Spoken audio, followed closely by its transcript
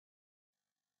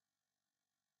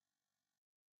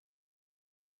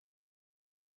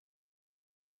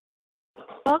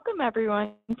Welcome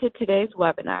everyone to today's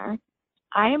webinar.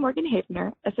 I am Morgan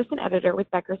Hafner, Assistant Editor with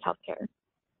Becker's Healthcare.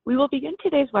 We will begin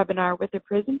today's webinar with a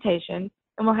presentation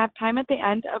and we'll have time at the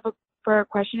end for a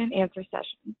question and answer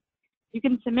session. You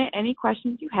can submit any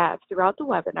questions you have throughout the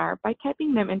webinar by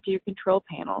typing them into your control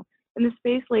panel in the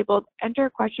space labeled Enter a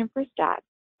Question for Stat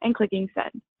and clicking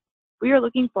Send. We are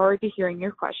looking forward to hearing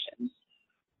your questions.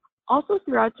 Also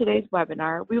throughout today's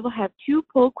webinar, we will have 2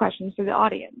 poll questions for the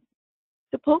audience.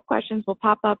 The poll questions will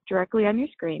pop up directly on your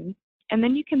screen, and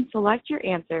then you can select your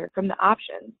answer from the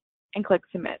options and click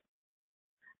Submit.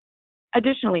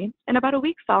 Additionally, in about a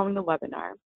week following the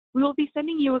webinar, we will be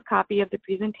sending you a copy of the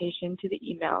presentation to the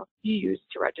email you used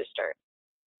to register.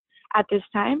 At this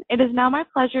time, it is now my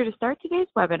pleasure to start today's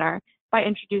webinar by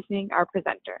introducing our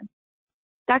presenter.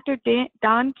 Dr.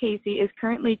 Don Casey is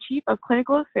currently Chief of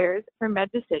Clinical Affairs for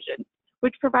MedDecision,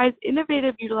 which provides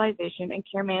innovative utilization and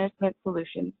care management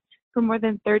solutions for more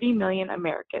than 30 million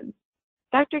Americans.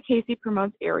 Dr. Casey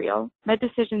promotes Ariel,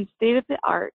 MedDecision's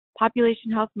state-of-the-art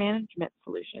population health management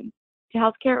solution, to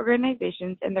healthcare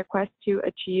organizations in their quest to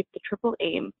achieve the triple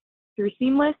aim through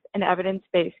seamless and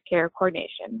evidence-based care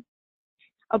coordination.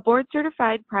 A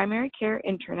board-certified primary care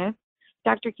internist,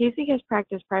 Dr. Casey has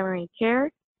practiced primary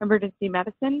care, emergency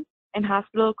medicine, and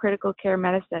hospital critical care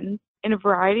medicine in a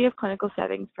variety of clinical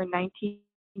settings for 19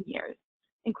 years,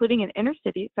 including an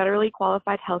inner-city federally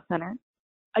qualified health center,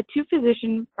 a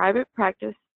 2-physician private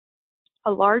practice,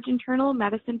 a large internal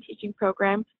medicine teaching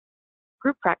program,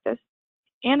 group practice,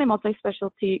 and a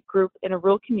multi-specialty group in a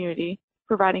rural community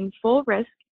providing full-risk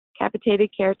capitated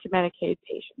care to Medicaid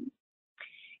patients.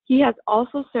 He has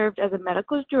also served as a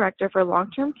medical director for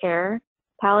long-term care,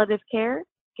 palliative care,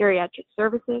 geriatric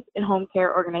services, and home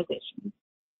care organizations.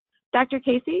 Dr.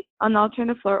 Casey, I'll now turn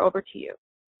the floor over to you.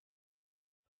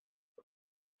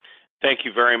 Thank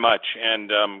you very much, and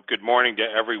good morning to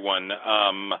everyone.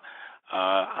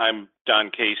 I'm Don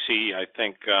Casey. I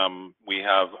think we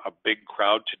have a big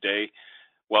crowd today.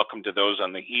 Welcome to those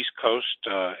on the East Coast.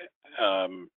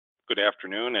 Good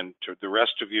afternoon, and to the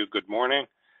rest of you, good morning.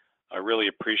 I really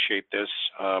appreciate this.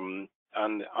 On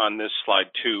this slide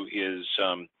 2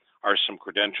 are some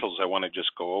credentials I want to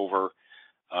just go over.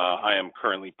 I am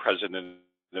currently president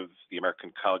of the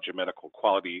American College of Medical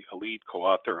Quality, a lead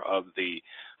co-author of the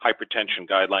hypertension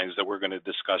guidelines that we're going to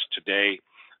discuss today.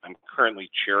 I'm currently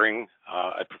chairing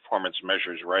a performance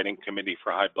measures writing committee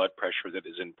for high blood pressure that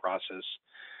is in process,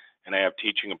 and I have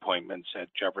teaching appointments at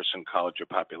Jefferson College of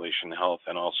Population Health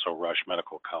and also Rush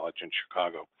Medical College in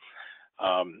Chicago.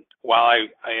 While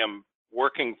I am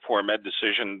working for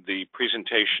MedDecision, the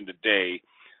presentation today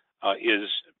is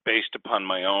based upon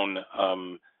my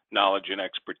own knowledge and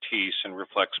expertise and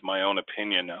reflects my own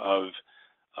opinion of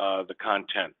the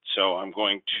content. So I'm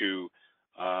going to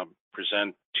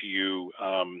present to you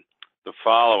the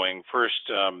following. First,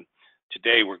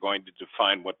 today we're going to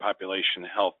define what population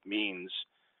health means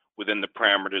within the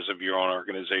parameters of your own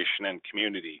organization and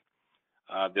community.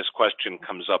 This question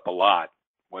comes up a lot.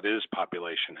 What is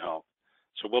population health?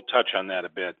 So we'll touch on that a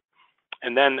bit.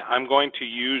 And then I'm going to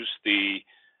use the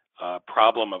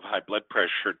problem of high blood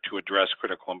pressure to address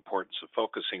critical importance of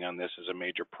focusing on this as a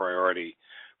major priority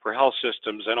for health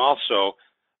systems and also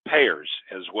payers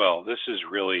as well. This is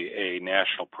really a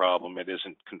national problem. It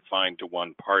isn't confined to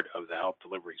one part of the health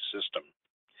delivery system.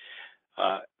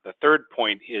 The third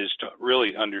point is to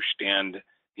really understand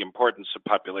the importance of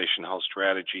population health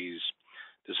strategies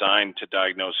designed to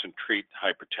diagnose and treat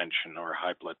hypertension or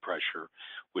high blood pressure,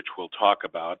 which we'll talk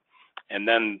about. And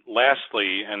then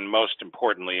lastly, and most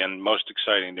importantly, and most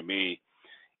exciting to me,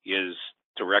 is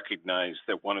to recognize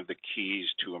that one of the keys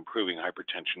to improving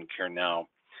hypertension care now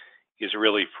is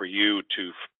really for you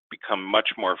to become much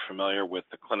more familiar with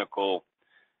the clinical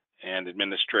and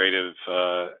administrative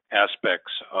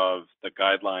aspects of the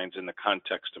guidelines in the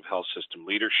context of health system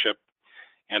leadership,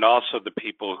 and also the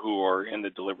people who are in the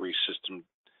delivery system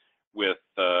with,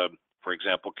 for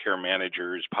example, care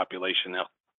managers, population health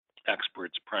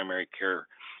experts, primary care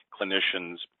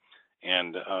clinicians,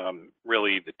 and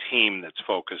really the team that's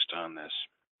focused on this.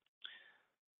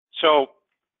 So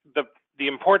the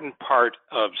important part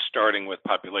of starting with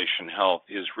population health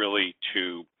is really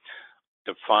to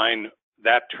define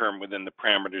that term within the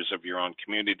parameters of your own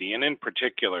community. And in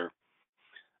particular,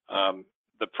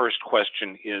 the first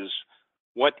question is,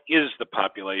 what is the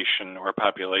population or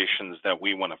populations that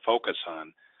we want to focus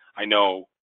on? I know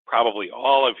probably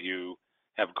all of you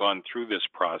have gone through this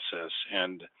process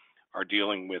and are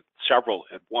dealing with several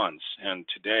at once. And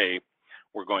today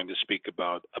we're going to speak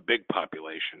about a big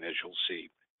population, as you'll see.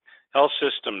 Health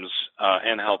systems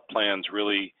and health plans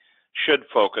really should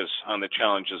focus on the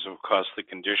challenges of costly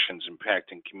conditions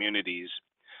impacting communities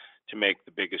to make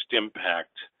the biggest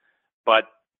impact. But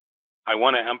I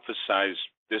want to emphasize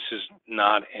this is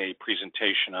not a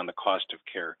presentation on the cost of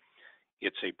care.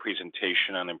 It's a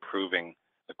presentation on improving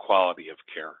the quality of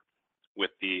care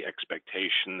with the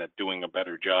expectation that doing a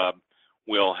better job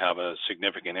will have a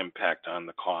significant impact on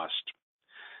the cost.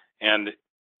 And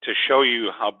to show you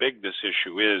how big this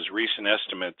issue is, recent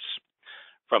estimates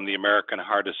from the American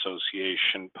Heart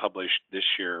Association published this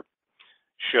year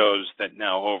shows that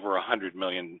now over 100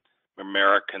 million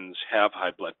Americans have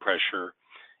high blood pressure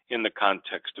in the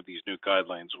context of these new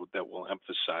guidelines that we'll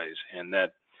emphasize, and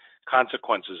that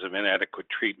consequences of inadequate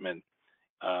treatment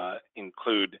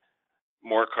include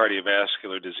more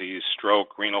cardiovascular disease,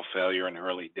 stroke, renal failure, and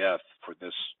early death for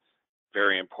this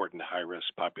very important high-risk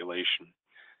population.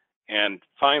 And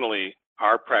finally,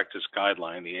 our practice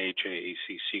guideline, the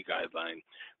AHA-ACC guideline,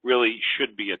 really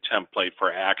should be a template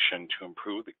for action to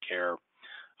improve the care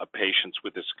of patients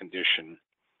with this condition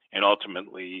and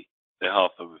ultimately the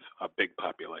health of a big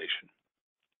population.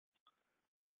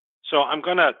 So I'm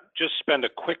going to just spend a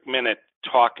quick minute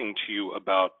talking to you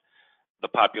about the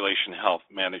population health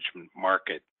management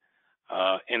market.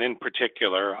 And in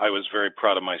particular, I was very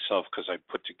proud of myself because I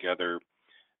put together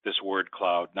this word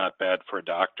cloud, not bad for a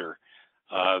doctor.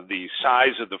 The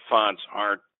size of the fonts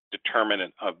aren't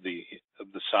determinant of the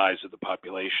size of the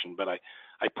population, but I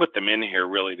put them in here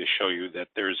really to show you that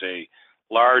there's a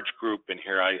large group in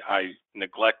here. I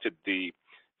neglected the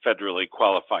federally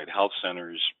qualified health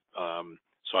centers,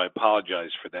 so I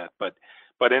apologize for that.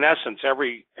 But in essence,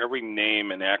 every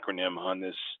name and acronym on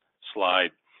this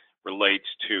slide relates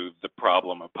to the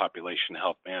problem of population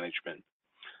health management.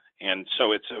 And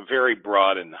so it's a very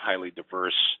broad and highly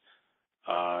diverse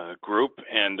group.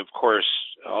 And of course,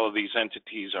 all of these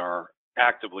entities are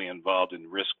actively involved in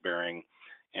risk bearing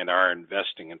and are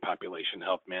investing in population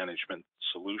health management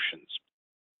solutions.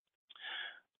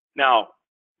 Now,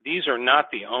 these are not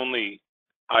the only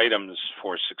items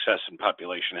for success in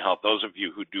population health. Those of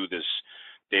you who do this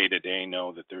day to day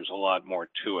know that there's a lot more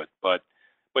to it. But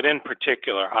in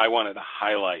particular, I wanted to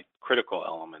highlight critical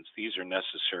elements. These are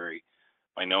necessary,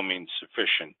 by no means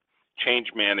sufficient. Change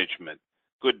management,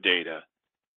 good data,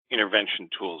 intervention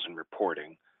tools, and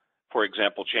reporting. For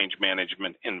example, change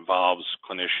management involves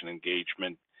clinician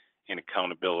engagement and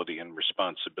accountability and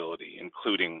responsibility,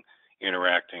 including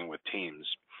interacting with teams.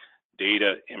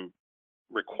 Data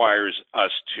requires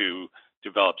us to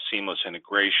develop seamless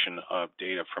integration of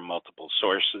data from multiple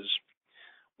sources.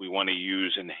 We want to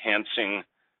use enhancing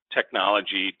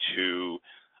technology to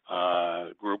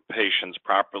group patients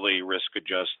properly, risk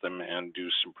adjust them, and do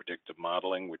some predictive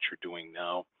modeling, which we're doing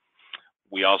now.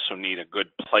 We also need a good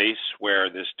place where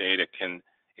this data can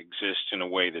exist in a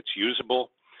way that's usable.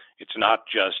 It's not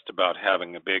just about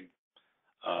having a big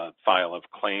file of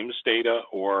claims data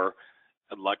or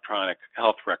electronic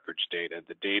health records data.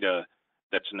 The data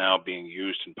that's now being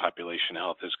used in population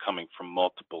health is coming from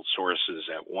multiple sources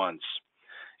at once.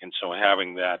 And so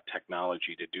having that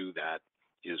technology to do that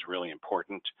is really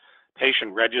important.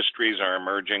 Patient registries are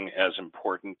emerging as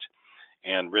important,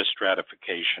 and risk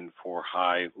stratification for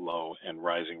high, low, and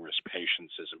rising risk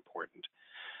patients is important.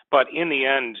 But in the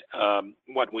end,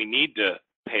 what we need to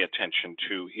pay attention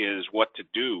to is what to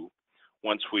do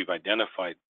once we've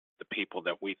identified the people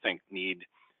that we think need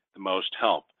the most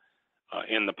help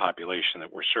in the population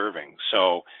that we're serving.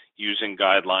 So using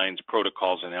guidelines,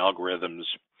 protocols, and algorithms,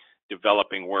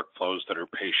 developing workflows that are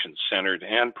patient-centered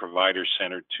and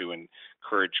provider-centered to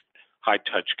encourage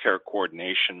high-touch care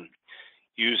coordination,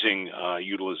 using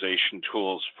utilization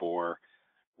tools for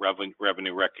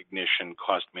revenue recognition,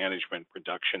 cost management,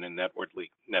 reduction, and network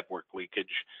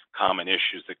leakage, common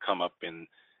issues that come up in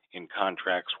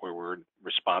contracts where we're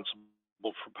responsible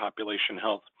for population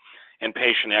health, and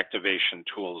patient activation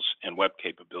tools and web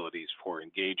capabilities for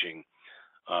engaging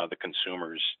the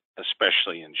consumers,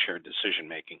 especially in shared decision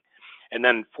making. And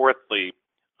then fourthly,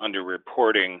 under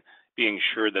reporting, being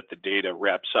sure that the data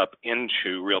wraps up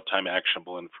into real-time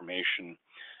actionable information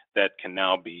that can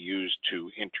now be used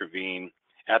to intervene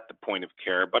at the point of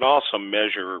care, but also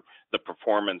measure the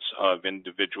performance of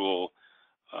individual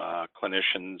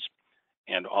clinicians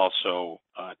and also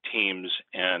teams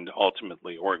and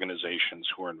ultimately organizations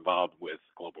who are involved with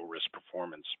global risk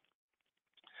performance.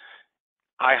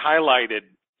 I highlighted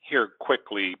here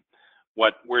quickly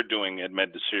what we're doing at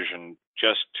MedDecision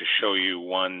just to show you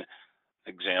one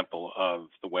example of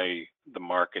the way the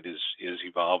market is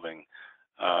evolving.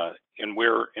 And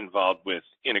we're involved with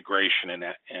integration and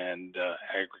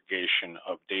aggregation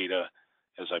of data.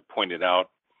 As I pointed out,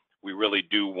 we really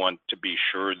do want to be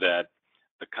sure that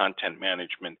the content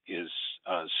management is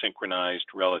synchronized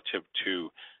relative to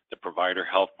the provider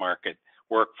health market.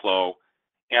 workflow,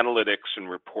 analytics and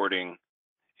reporting,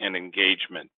 and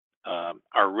engagement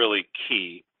are really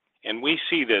key. And we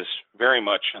see this very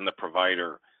much in the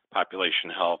provider population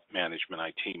health management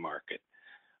IT market,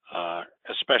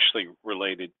 especially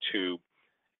related to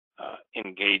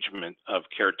engagement of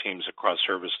care teams across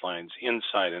service lines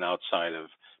inside and outside of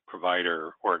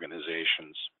provider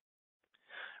organizations.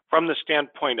 From the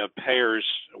standpoint of payers,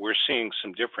 we're seeing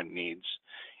some different needs,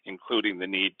 including the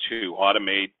need to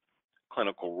automate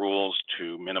clinical rules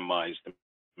to minimize the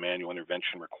manual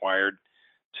intervention required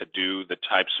to do the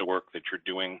types of work that you're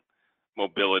doing,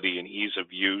 mobility and ease of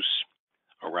use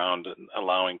around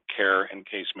allowing care and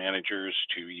case managers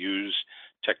to use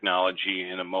technology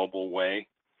in a mobile way.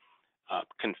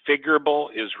 Configurable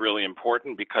is really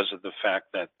important because of the fact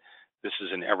that this is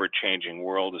an ever-changing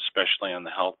world, especially on the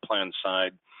health plan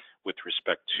side with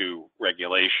respect to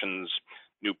regulations,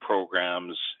 new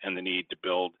programs, and the need to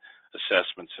build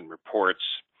assessments and reports,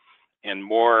 and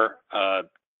more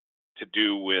to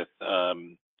do with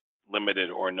limited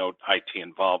or no IT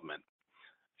involvement.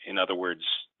 In other words,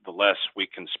 the less we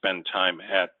can spend time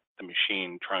at the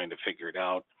machine trying to figure it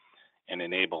out and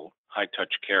enable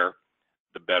high-touch care,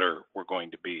 the better we're going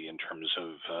to be in terms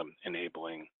of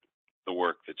enabling the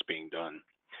work that's being done.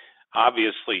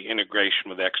 Obviously, integration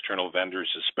with external vendors,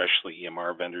 especially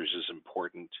EMR vendors, is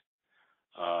important.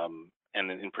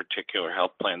 And in particular,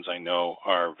 health plans I know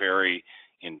are very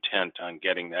intent on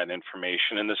getting that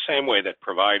information in the same way that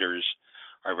providers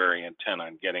are very intent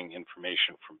on getting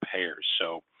information from payers.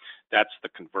 So that's the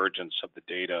convergence of the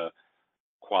data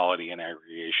quality and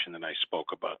aggregation that I spoke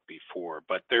about before.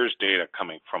 But there's data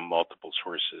coming from multiple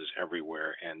sources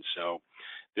everywhere. And so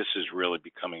this is really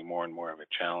becoming more and more of a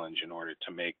challenge in order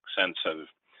to make sense of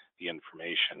the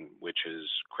information, which is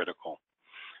critical.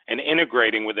 And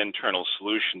integrating with internal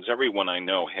solutions, everyone I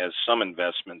know has some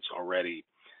investments already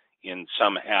in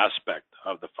some aspect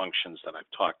of the functions that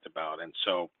I've talked about. And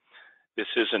so this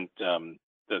isn't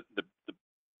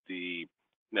the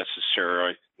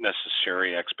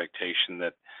necessary expectation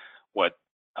that what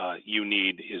you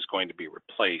need is going to be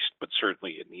replaced, but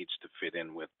certainly it needs to fit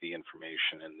in with the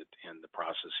information and the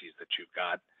processes that you've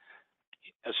got,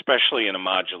 especially in a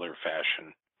modular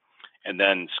fashion. And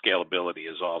then scalability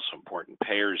is also important.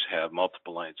 Payers have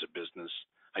multiple lines of business.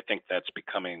 I think that's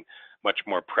becoming much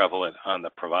more prevalent on the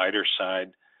provider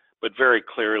side, but very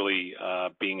clearly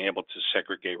being able to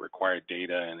segregate required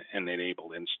data and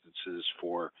enable instances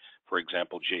for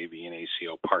example, JV and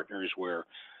ACO partners where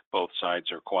both sides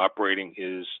are cooperating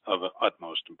is of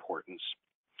utmost importance.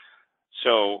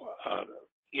 So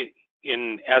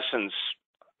in essence,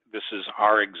 this is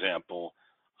our example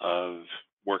of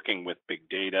working with big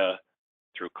data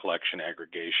through collection,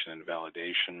 aggregation, and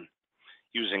validation,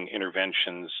 using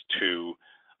interventions to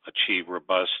achieve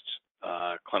robust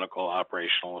clinical,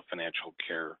 operational, and financial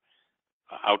care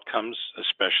outcomes,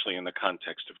 especially in the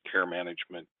context of care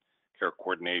management, care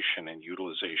coordination, and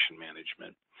utilization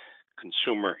management,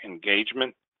 consumer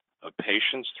engagement of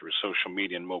patients through social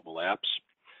media and mobile apps,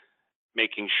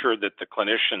 making sure that the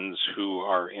clinicians who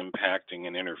are impacting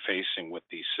and interfacing with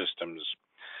these systems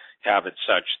have it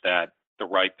such that the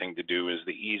right thing to do is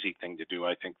the easy thing to do.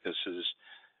 I think this has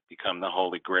become the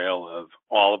holy grail of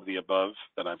all of the above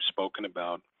that I've spoken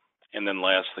about. And then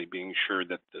lastly, being sure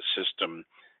that the system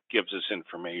gives us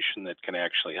information that can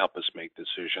actually help us make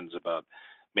decisions about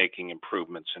making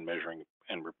improvements in measuring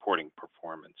and reporting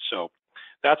performance. So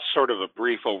that's sort of a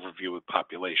brief overview of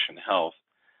population health.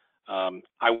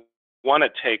 I want to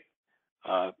take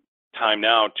time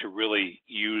now to really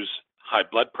use high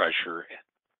blood pressure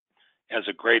as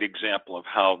a great example of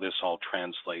how this all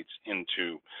translates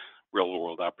into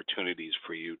real-world opportunities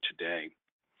for you today.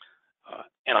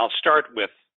 And I'll start with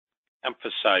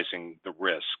emphasizing the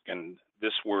risk, and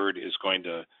this word is going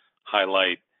to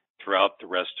highlight throughout the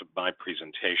rest of my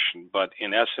presentation, but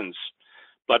in essence,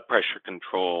 blood pressure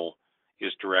control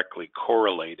is directly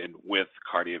correlated with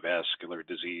cardiovascular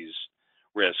disease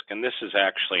risk. And this is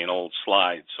actually an old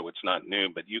slide, so it's not new,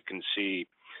 but you can see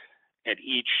at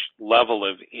each level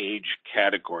of age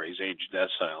categories, age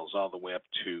deciles, all the way up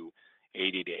to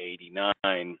 80 to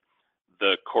 89,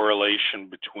 the correlation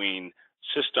between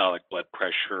systolic blood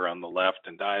pressure on the left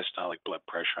and diastolic blood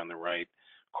pressure on the right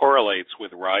correlates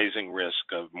with rising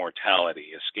risk of mortality,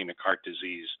 ischemic heart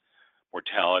disease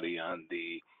mortality on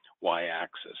the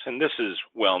y-axis. And this is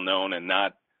well known and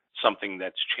not something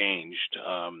that's changed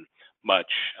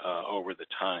much over the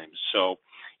time. So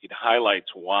it highlights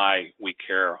why we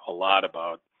care a lot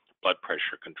about blood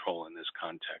pressure control in this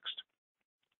context.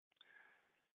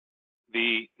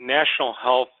 The National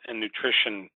Health and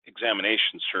Nutrition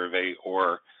Examination Survey,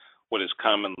 or what is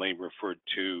commonly referred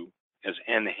to as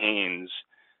N. Haynes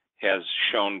has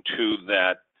shown too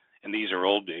that, and these are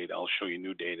old data, I'll show you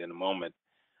new data in a moment,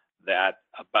 that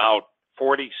about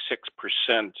 46%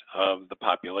 of the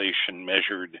population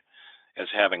measured as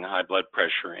having high blood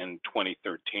pressure in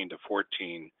 2013 to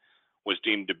 14 was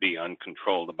deemed to be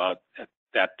uncontrolled, about at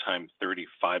that time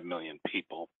 35 million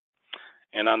people.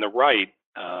 And on the right,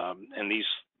 and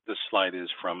this slide is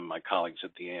from my colleagues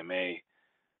at the AMA,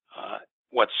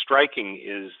 what's striking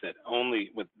is that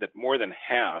that more than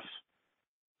half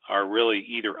are really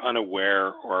either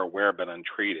unaware or aware but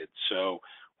untreated. So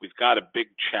we've got a big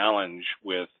challenge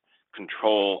with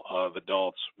control of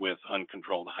adults with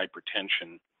uncontrolled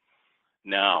hypertension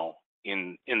now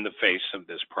in the face of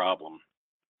this problem.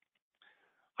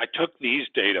 I took these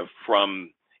data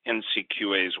from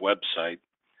NCQA's website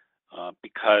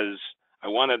because I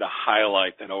wanted to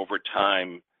highlight that over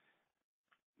time,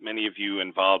 many of you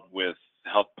involved with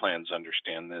health plans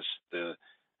understand this, the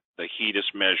HEDIS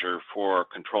measure for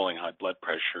controlling high blood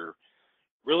pressure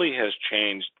really has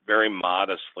changed very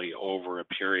modestly over a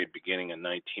period beginning in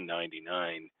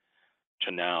 1999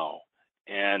 to now.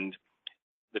 And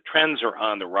the trends are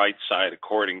on the right side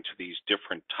according to these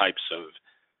different types of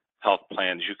health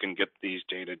plans. You can get these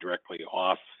data directly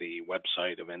off the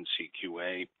website of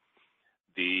NCQA.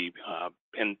 The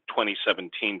in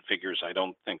 2017 figures I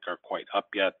don't think are quite up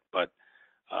yet, but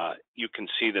you can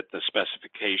see that the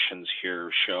specifications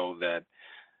here show that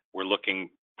we're looking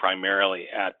primarily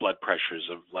at blood pressures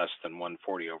of less than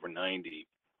 140/90.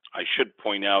 I should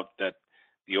point out that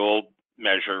the old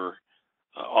measure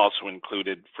also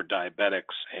included for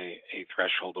diabetics a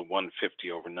threshold of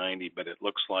 150/90, but it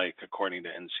looks like, according to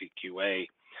NCQA,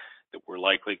 that we're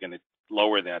likely going to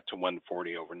lower that to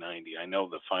 140/90. I know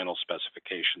the final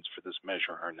specifications for this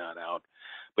measure are not out,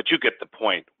 but you get the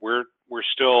point. We're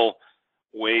still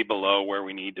way below where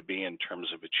we need to be in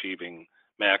terms of achieving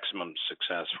maximum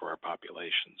success for our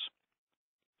populations.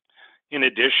 In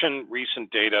addition, recent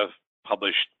data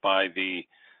published by the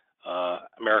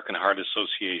American Heart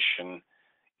Association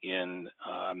in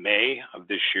May of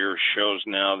this year shows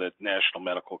now that national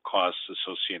medical costs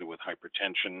associated with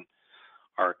hypertension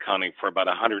are accounting for about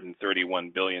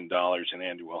 $131 billion in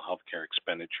annual healthcare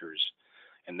expenditures,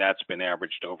 and that's been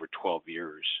averaged over 12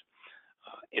 years.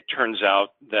 It turns out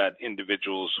that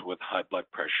individuals with high blood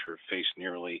pressure face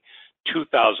nearly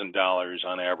 $2,000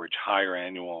 on average higher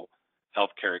annual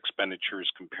healthcare expenditures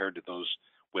compared to those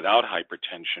without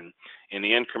hypertension, and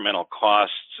the incremental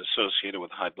costs associated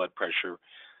with high blood pressure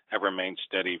have remained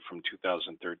steady from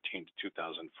 2013 to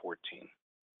 2014.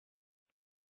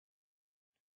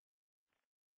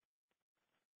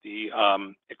 The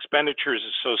expenditures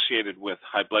associated with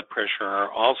high blood pressure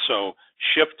are also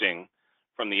shifting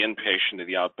from the inpatient to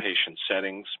the outpatient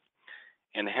settings,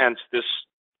 and hence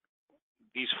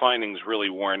these findings really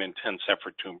warrant intense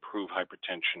effort to improve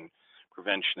hypertension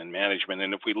prevention and management.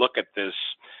 And if we look at this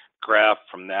graph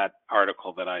from that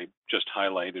article that I just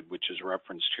highlighted, which is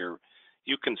referenced here,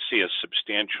 you can see a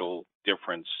substantial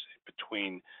difference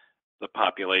between the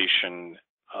population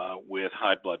with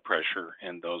high blood pressure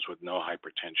and those with no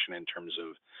hypertension in terms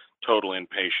of total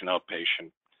inpatient, outpatient,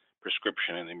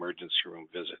 prescription, and emergency room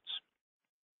visits.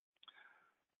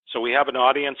 So we have an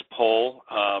audience poll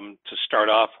to start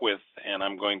off with, and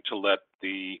I'm going to let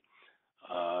the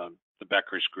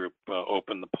Becker's group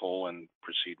open the poll and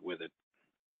proceed with it.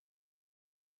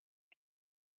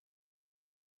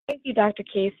 Thank you, Dr.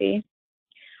 Casey.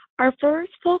 Our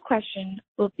first poll question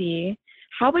will be,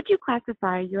 how would you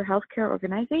classify your healthcare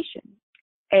organization?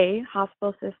 A,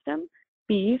 hospital system,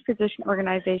 B, physician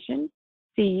organization,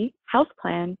 C, health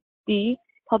plan, D,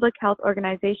 public health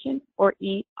organization, or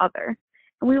E, other.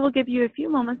 And we will give you a few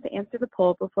moments to answer the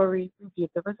poll before we review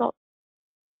the results.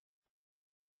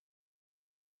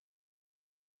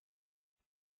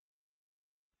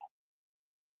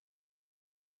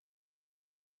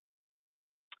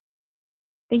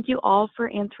 Thank you all for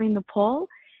answering the poll.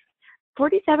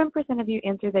 47% of you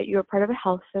answered that you are part of a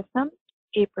health system,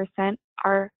 8%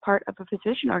 are part of a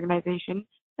physician organization,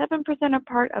 7% are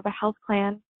part of a health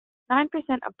plan, 9%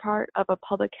 are part of a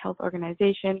public health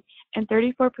organization, and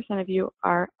 34% of you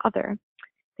are other.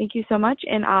 Thank you so much,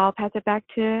 and I'll pass it back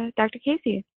to Dr.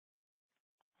 Casey.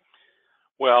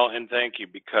 Well, and thank you,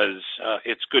 because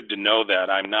it's good to know that.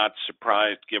 I'm not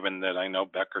surprised, given that I know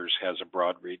Becker's has a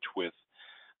broad reach with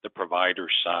the provider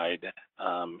side,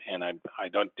 and I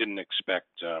didn't expect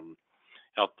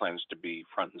health plans to be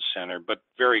front and center, but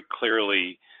very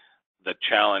clearly the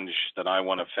challenge that I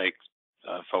want to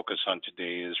focus on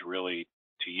today is really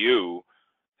to you,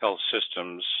 health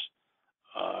systems,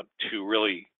 to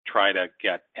really try to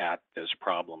get at this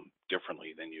problem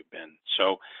differently than you've been.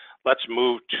 So let's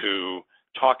move to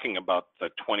talking about the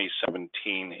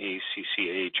 2017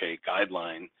 ACC/AHA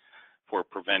guideline for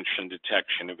prevention,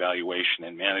 detection, evaluation,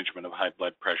 and management of high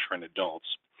blood pressure in adults.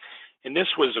 And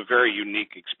this was a very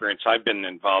unique experience. I've been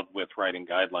involved with writing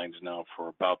guidelines now for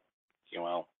about,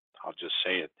 I'll just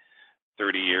say it,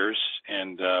 30 years.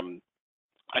 And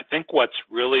I think what's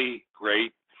really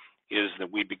great is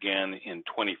that we began in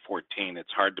 2014.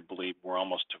 It's hard to believe we're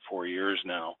almost to 4 years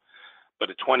now, but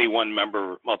a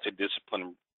 21-member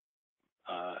multidisciplinary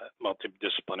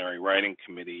writing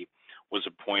committee was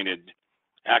appointed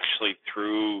actually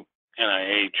through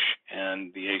NIH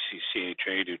and the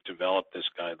ACC/AHA to develop this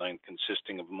guideline,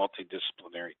 consisting of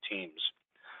multidisciplinary teams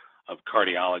of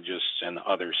cardiologists and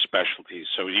other specialties.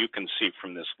 So you can see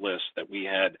from this list that we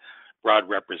had broad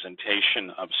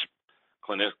representation of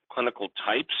clinical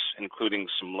types, including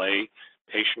some lay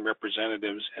patient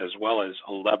representatives, as well as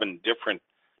 11 different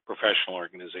professional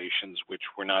organizations, which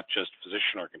were not just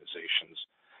physician organizations,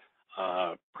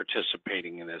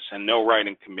 participating in this. And no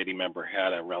writing committee member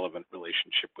had a relevant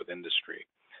relationship with industry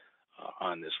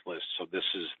on this list. So this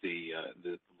is the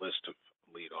list of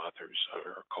lead authors,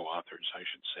 or co-authors, I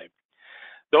should say.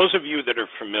 Those of you that are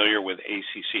familiar with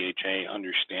ACC/AHA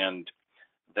understand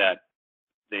that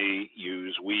we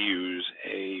use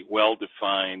a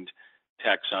well-defined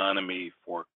taxonomy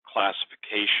for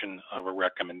classification of a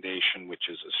recommendation, which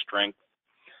is a strength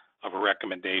of a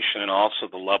recommendation, and also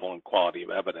the level and quality of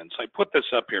evidence. I put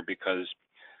this up here because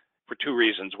for two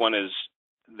reasons. One is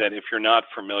that if you're not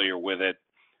familiar with it,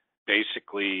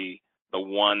 basically the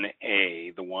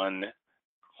 1A, the 1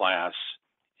 class,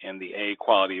 and the A,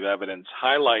 quality of evidence,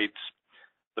 highlights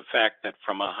the fact that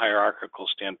from a hierarchical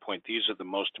standpoint, these are the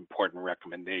most important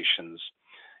recommendations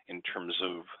in terms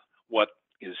of what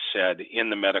is said in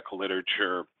the medical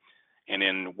literature and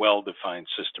in well-defined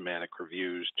systematic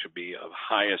reviews to be of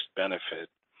highest benefit,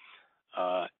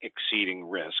 exceeding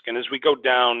risk. And as we go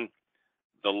down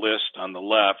the list on the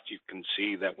left, you can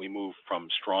see that we move from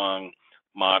strong,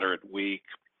 moderate, weak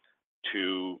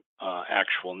to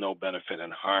actual no benefit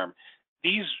and harm.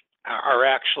 These are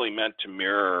actually meant to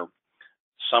mirror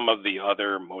some of the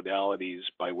other modalities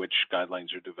by which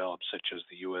guidelines are developed, such as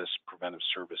the U.S. Preventive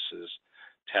Services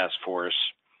Task Force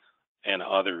and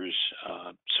others.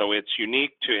 So it's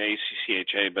unique to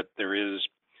ACC/AHA, but there is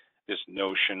this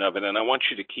notion of it. And I want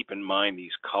you to keep in mind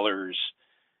these colors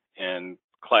and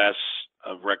class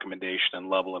of recommendation and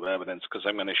level of evidence, because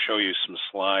I'm going to show you some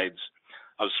slides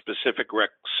of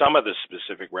some of the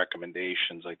specific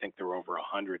recommendations. I think there are over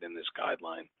 100 in this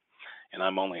guideline, and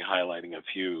I'm only highlighting a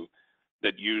few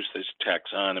that use this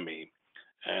taxonomy.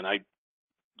 And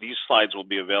these slides will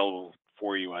be available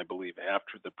for you, I believe,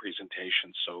 after the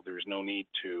presentation, so there's no need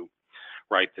to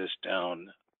write this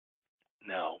down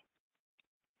now.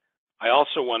 I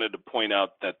also wanted to point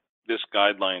out that this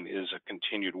guideline is a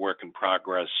continued work in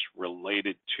progress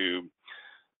related to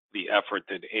the effort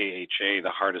that AHA, the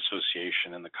Heart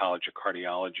Association, and the College of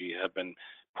Cardiology have been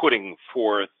putting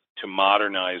forth to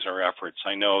modernize our efforts.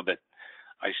 I know that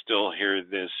I still hear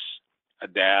this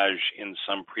adage in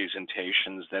some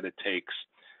presentations that it takes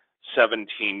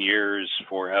 17 years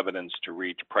for evidence to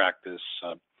reach practice,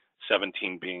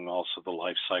 17 being also the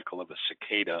life cycle of a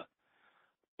cicada.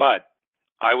 But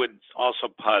I would also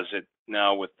posit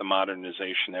now with the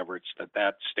modernization efforts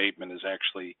that statement is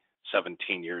actually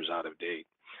 17 years out of date,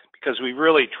 because we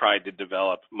really tried to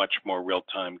develop much more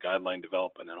real-time guideline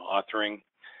development and authoring,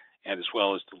 and as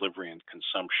well as delivery and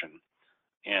consumption.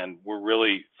 And we're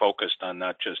really focused on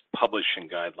not just publishing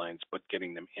guidelines, but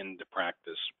getting them into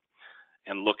practice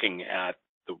and looking at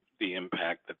the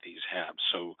impact that these have.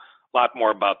 So a lot more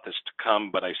about this to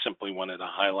come, but I simply wanted to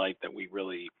highlight that we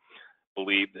really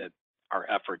believe that our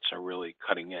efforts are really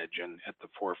cutting edge and at the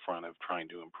forefront of trying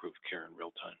to improve care in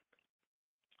real time.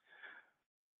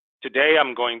 Today,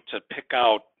 I'm going to pick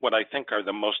out what I think are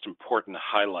the most important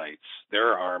highlights.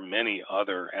 There are many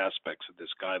other aspects of this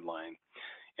guideline,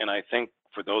 and I think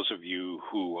for those of you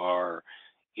who are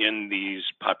in these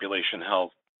population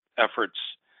health efforts,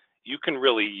 you can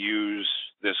really use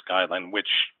this guideline, which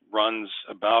runs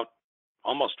about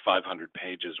almost 500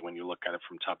 pages when you look at it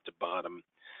from top to bottom,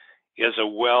 is a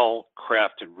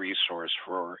well-crafted resource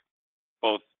for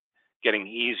both getting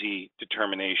easy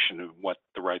determination of what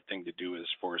the right thing to do is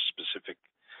for specific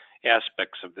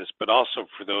aspects of this, but also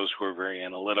for those who are very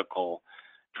analytical,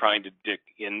 trying to dig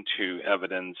into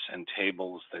evidence and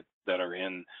tables that are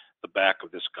in the back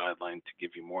of this guideline to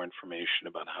give you more information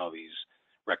about how these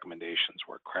recommendations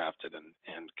were crafted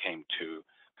and came to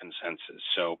consensus.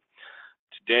 So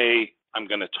today I'm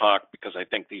going to talk, because I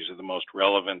think these are the most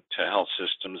relevant to health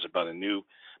systems, about a new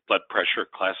blood pressure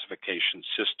classification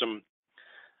system.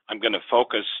 I'm going to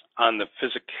focus on the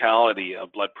physicality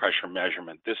of blood pressure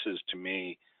measurement. This is, to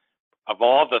me, of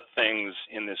all the things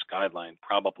in this guideline,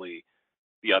 probably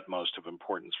the utmost of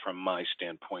importance from my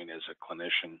standpoint as a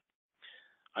clinician.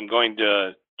 I'm going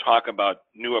to talk about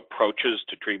new approaches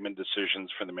to treatment decisions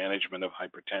for the management of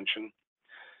hypertension.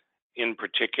 In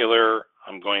particular,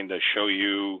 I'm going to show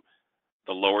you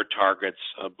the lower targets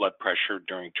of blood pressure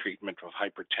during treatment of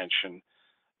hypertension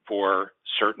for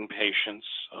certain patients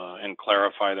and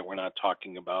clarify that we're not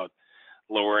talking about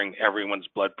lowering everyone's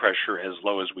blood pressure as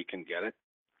low as we can get it.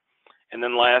 And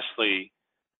then lastly,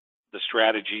 the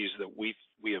strategies that we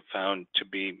have found to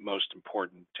be most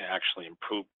important to actually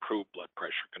improve blood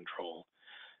pressure control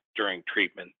during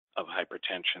treatment of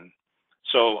hypertension.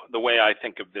 So the way I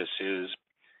think of this is,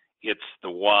 it's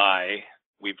the why.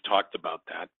 We've talked about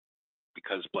that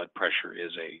because blood pressure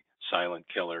is a silent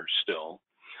killer still.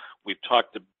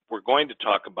 We're going to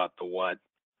talk about the what,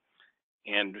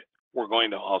 and we're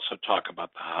going to also talk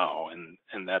about the how,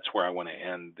 and that's where I want to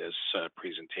end this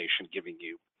presentation, giving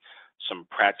you some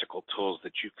practical tools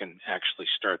that you can actually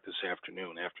start this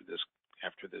afternoon after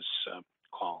this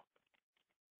call.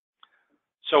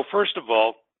 So first of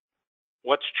all,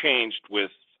 what's changed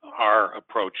with our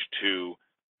approach to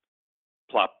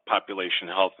population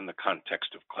health in the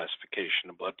context of classification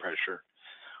of blood pressure?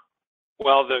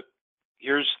 Well,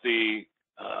 here's the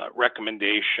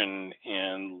recommendation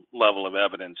and level of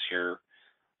evidence here.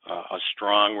 A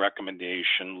strong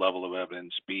recommendation, level of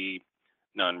evidence B,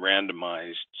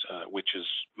 non-randomized, which is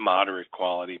moderate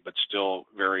quality, but still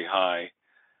very high,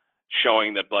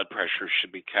 showing that blood pressure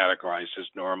should be categorized as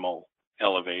normal,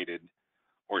 elevated,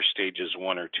 or stages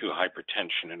 1 or 2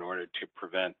 hypertension in order to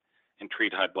prevent and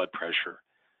treat high blood pressure.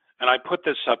 And I put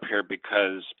this up here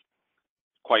because,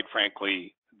 quite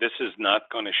frankly, this is not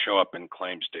going to show up in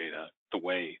claims data the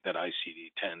way that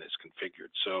ICD-10 is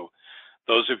configured. So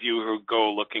those of you who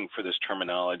go looking for this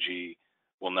terminology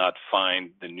will not find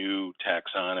the new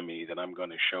taxonomy that I'm going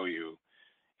to show you.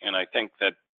 And I think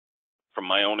that, from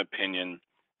my own opinion,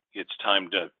 it's time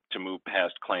to move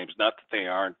past claims. Not that they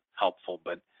aren't helpful,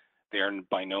 but they are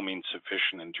by no means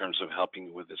sufficient in terms of helping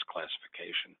you with this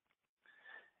classification.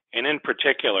 And in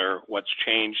particular, what's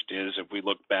changed is, if we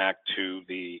look back to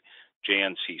the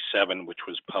JNC7, which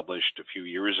was published a few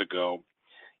years ago,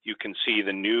 you can see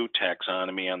the new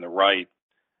taxonomy on the right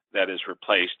that is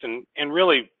replaced. And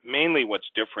really, mainly what's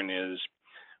different is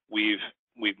we've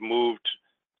moved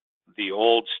the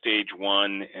old stage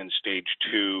 1 and stage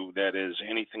 2, that is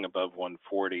anything above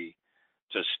 140,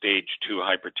 to stage 2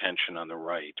 hypertension on the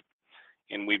right.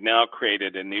 And we've now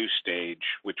created a new stage,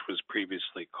 which was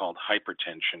previously called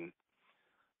hypertension,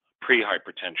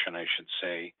 pre-hypertension, I should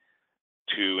say,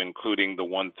 to including the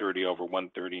 130 over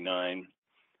 139.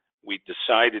 We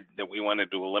decided that we wanted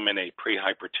to eliminate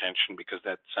pre-hypertension because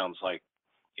that sounds like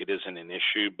it isn't an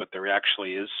issue, but there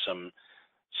actually is some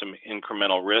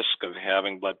incremental risk of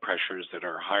having blood pressures that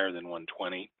are higher than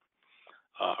 120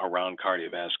 around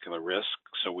cardiovascular risk.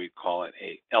 So we call it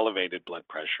a elevated blood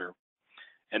pressure.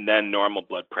 And then normal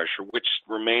blood pressure, which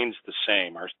remains the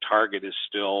same. Our target is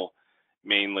still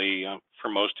mainly for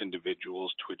most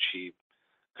individuals to achieve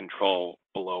control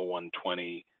below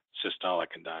 120 systolic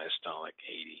and diastolic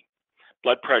 80.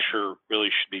 Blood pressure really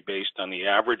should be based on the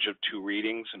average of 2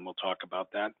 readings, and we'll talk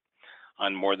about that,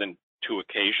 on more than 2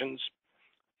 occasions.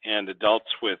 And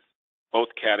adults with both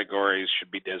categories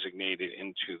should be designated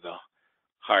into the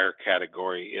higher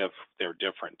category if they're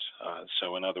different.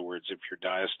 So in other words, if your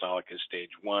diastolic is stage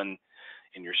 1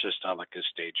 and your systolic is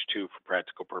stage 2, for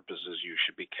practical purposes, you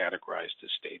should be categorized as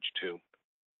stage 2.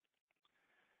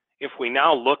 If we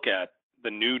now look at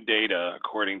the new data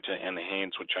according to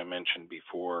NHANES, which I mentioned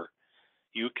before,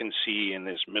 you can see in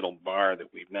this middle bar that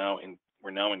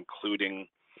we're now including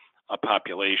a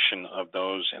population of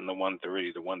those in the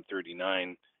 130 to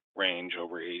 139 range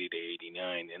over 80 to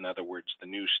 89. In other words, the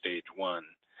new stage 1,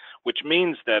 which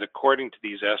means that according to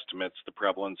these estimates, the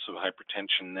prevalence of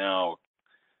hypertension now,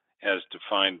 as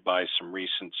defined by some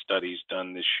recent studies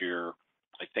done this year,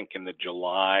 I think in the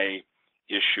July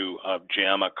issue of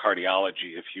JAMA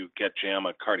Cardiology. If you get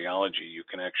JAMA Cardiology, you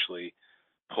can actually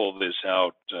pull this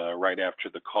out right after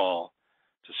the call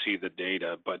to see the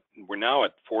data. But we're now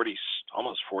at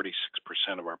almost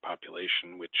 46% of our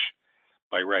population, which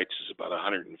by rights is about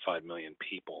 105 million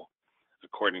people,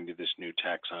 according to this new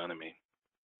taxonomy.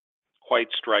 Quite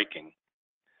striking.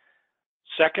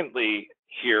 Secondly,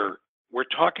 here, we're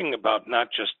talking about not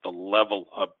just the level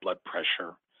of blood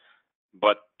pressure,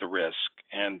 but the risk.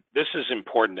 And this is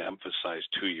important to emphasize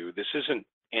to you. This isn't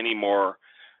anymore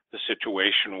the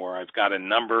situation where I've got a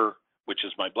number, which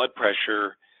is my blood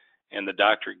pressure, and the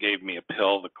doctor gave me a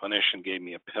pill, the clinician gave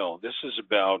me a pill. This is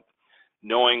about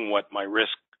knowing what my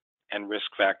risk and risk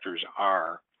factors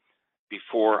are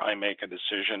before I make a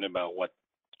decision about what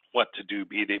to do,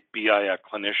 be I a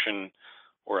clinician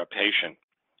or a patient.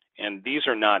 And these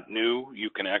are not new. You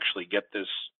can actually get this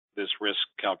risk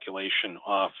calculation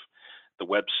off the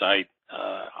website.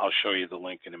 I'll show you the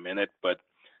link in a minute, but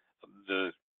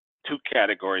the two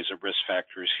categories of risk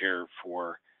factors here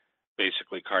for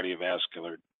basically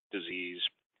cardiovascular disease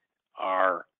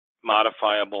are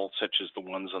modifiable, such as the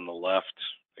ones on the left.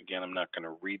 Again, I'm not going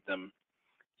to read them.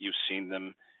 You've seen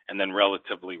them. And then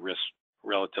relatively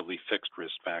fixed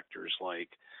risk factors like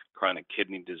chronic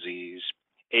kidney disease.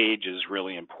 Age is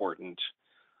really important.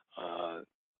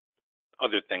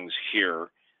 Other things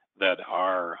here that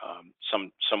are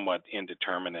somewhat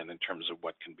indeterminate in terms of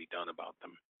what can be done about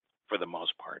them for the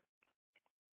most part.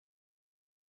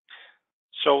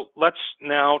 So let's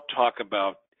now talk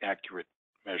about accurate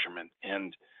measurement.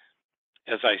 And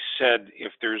as I said,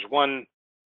 if there's one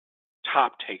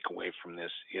top takeaway from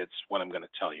this, it's what I'm going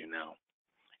to tell you now.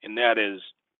 And that is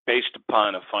based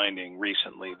upon a finding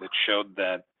recently that showed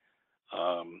that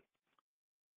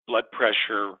blood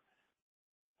pressure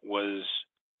was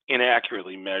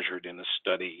inaccurately measured in a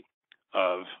study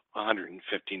of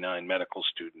 159 medical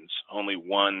students. Only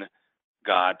one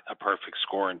got a perfect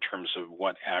score in terms of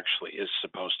what actually is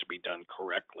supposed to be done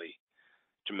correctly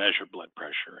to measure blood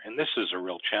pressure. And this is a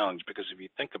real challenge because if you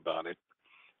think about it,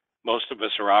 most of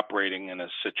us are operating in a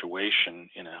situation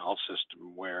in a health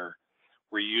system where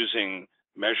we're using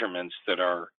measurements that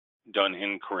are done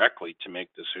incorrectly to make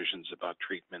decisions about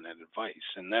treatment and advice.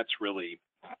 And that's really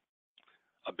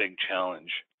a big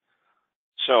challenge.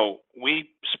 So we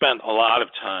spent a lot of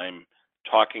time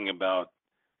talking about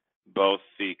both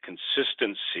the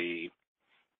consistency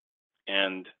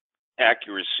and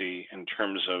accuracy in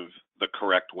terms of the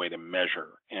correct way to measure.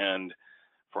 And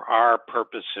for our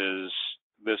purposes,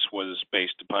 this was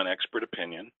based upon expert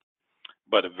opinion,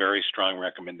 but a very strong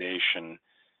recommendation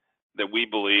that we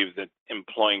believe that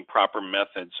employing proper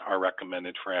methods are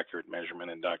recommended for accurate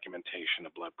measurement and documentation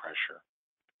of blood pressure.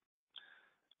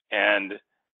 And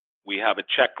we have a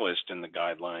checklist in the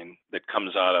guideline that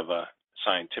comes out of a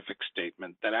scientific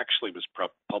statement that actually was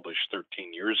published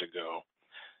 13 years ago,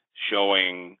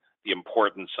 showing the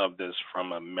importance of this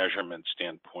from a measurement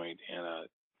standpoint and a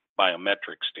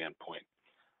biometric standpoint.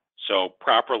 So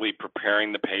properly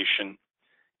preparing the patient,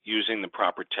 using the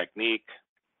proper technique,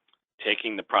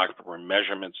 taking the proper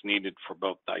measurements needed for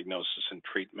both diagnosis and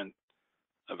treatment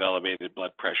of elevated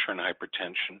blood pressure and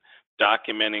hypertension,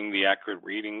 documenting the accurate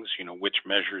readings, which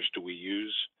measures do we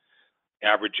use,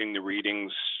 averaging the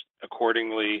readings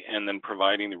accordingly, and then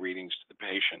providing the readings to the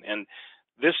patient. And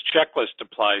this checklist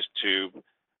applies to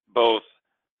both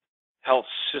health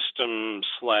system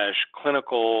 /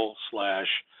 clinical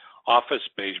 /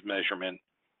 office-based measurement,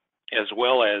 as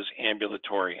well as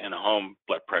ambulatory and home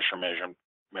blood pressure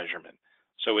measurement.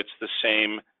 So it's the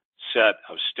same set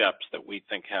of steps that we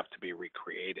think have to be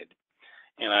recreated.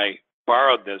 And I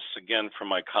borrowed this again from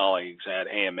my colleagues at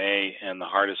AMA and the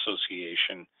Heart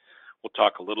Association. We'll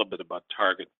talk a little bit about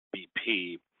Target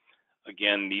BP.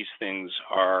 Again, these things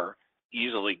are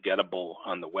easily gettable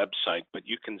on the website, but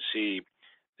you can see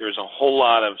there's a whole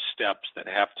lot of steps that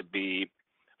have to be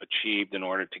achieved in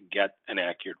order to get an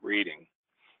accurate reading.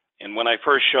 And when I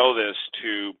first show this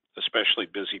to especially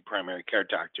busy primary care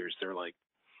doctors, they're like,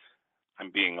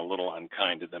 I'm being a little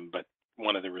unkind to them, but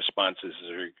one of the responses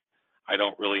is, I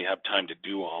don't really have time to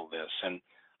do all this. And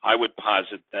I would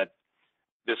posit that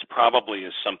this probably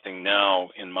is something now,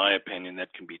 in my opinion,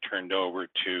 that can be turned over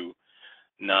to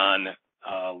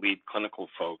non-lead clinical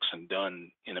folks and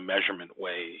done in a measurement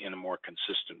way, in a more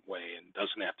consistent way, and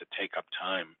doesn't have to take up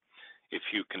time if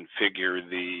you configure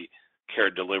the care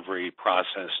delivery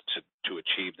process to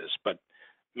achieve this. But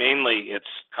mainly it's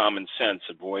common sense,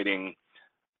 avoiding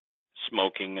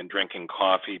smoking and drinking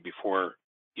coffee before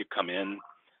you come in,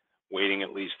 waiting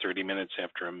at least 30 minutes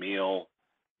after a meal,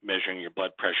 measuring your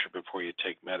blood pressure before you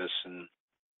take medicine.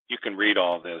 You can read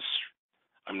all this.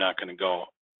 I'm not going to go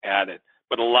at it.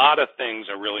 But a lot of things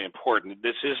are really important.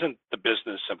 This isn't the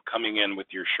business of coming in with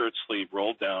your shirt sleeve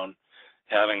rolled down,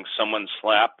 having someone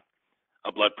slap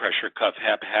a blood pressure cuff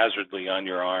haphazardly on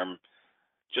your arm,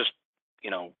 just,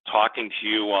 talking to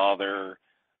you while they're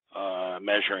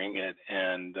measuring it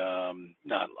and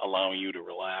not allowing you to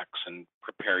relax and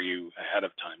prepare you ahead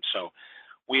of time. So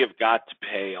we have got to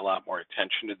pay a lot more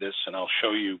attention to this, and I'll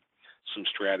show you some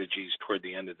strategies toward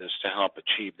the end of this to help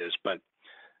achieve this. But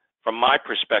from my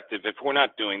perspective, if we're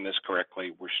not doing this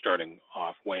correctly, we're starting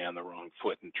off way on the wrong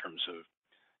foot in terms of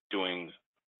doing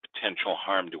potential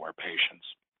harm to our patients.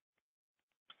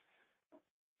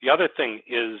 The other thing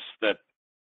is that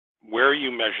where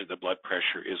you measure the blood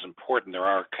pressure is important. There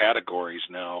are categories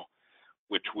now,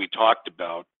 which we talked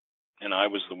about, and I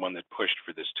was the one that pushed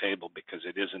for this table because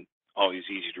it isn't always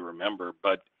easy to remember,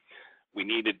 but we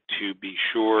needed to be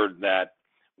sure that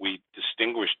we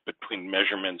distinguished between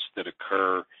measurements that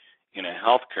occur in a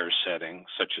healthcare setting,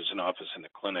 such as an office in a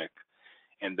clinic,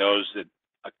 and those that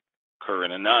occur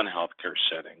in a non-healthcare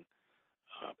setting,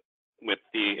 with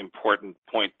the important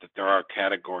point that there are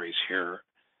categories here,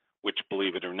 which,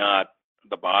 believe it or not,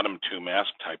 the bottom two,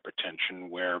 masked hypertension,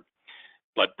 where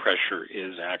blood pressure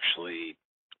is actually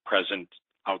present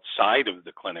outside of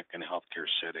the clinic and healthcare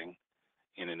setting,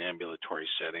 in an ambulatory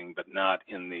setting, but not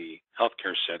in the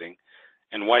healthcare setting,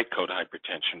 and white coat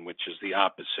hypertension, which is the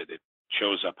opposite. It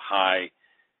shows up high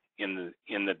in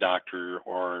the doctor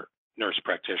or nurse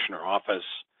practitioner office,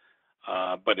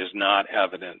 but is not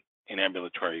evident in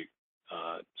ambulatory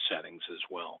settings as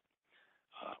well,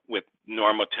 with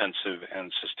normotensive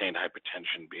and sustained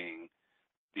hypertension being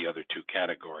the other two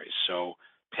categories. So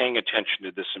paying attention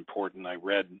to this is important. I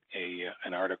read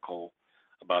an article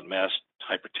about masked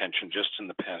hypertension just in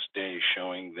the past day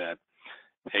showing that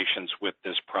patients with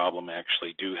this problem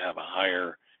actually do have a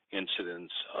higher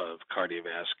incidence of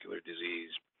cardiovascular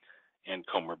disease and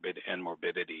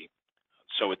morbidity.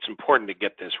 So it's important to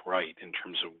get this right in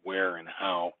terms of where and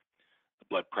how the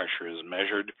blood pressure is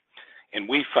measured. And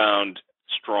we found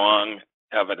strong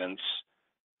evidence,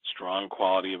 strong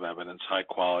quality of evidence, high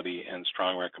quality, and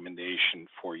strong recommendation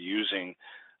for using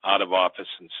out-of-office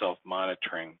and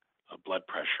self-monitoring of blood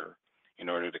pressure in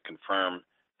order to confirm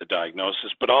the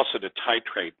diagnosis, but also to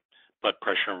titrate blood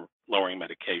pressure lowering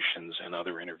medications and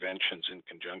other interventions in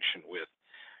conjunction with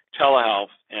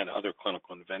telehealth and other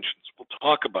clinical interventions. We'll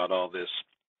talk about all this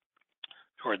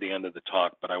toward the end of the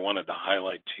talk, but I wanted to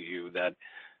highlight to you that,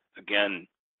 again,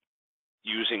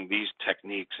 using these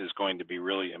techniques is going to be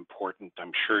really important.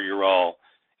 I'm sure you're all,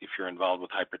 if you're involved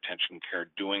with hypertension care,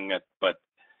 doing it, but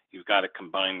you've got to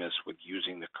combine this with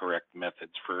using the correct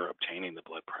methods for obtaining the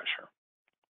blood pressure.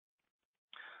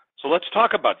 So let's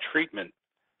talk about treatment.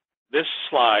 This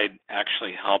slide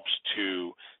actually helps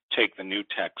to take the new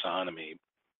taxonomy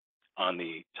on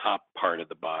the top part of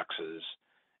the boxes,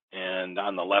 and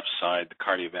on the left side, the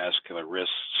cardiovascular risk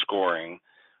scoring,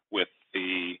 with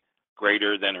the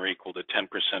greater than or equal to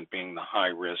 10% being the high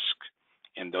risk,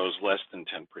 and those less than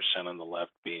 10% on the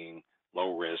left being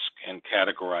low risk, and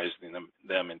categorizing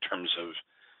them in terms of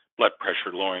blood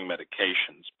pressure lowering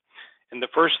medications. And the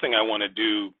first thing I want to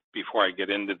do before I get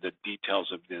into the details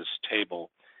of this table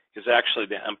is actually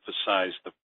to emphasize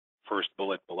the first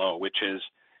bullet below, which is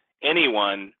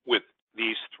anyone with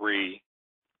these three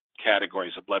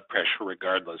categories of blood pressure,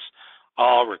 regardless,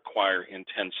 all require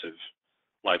intensive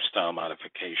lifestyle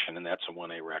modification, and that's a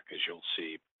 1A rec, as you'll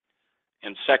see.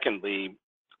 And secondly,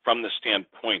 from the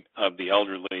standpoint of the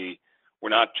elderly, we're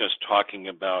not just talking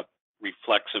about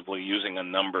reflexively using a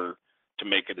number to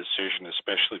make a decision,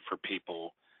 especially for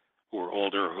people who are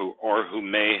older who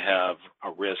may have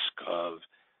a risk of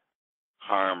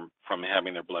harm from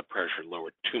having their blood pressure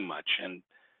lowered too much. And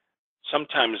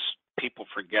sometimes people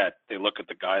forget, they look at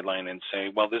the guideline and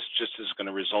say, well, this just is going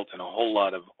to result in a whole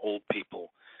lot of old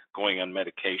people going on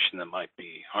medication that might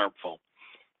be harmful.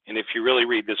 And if you really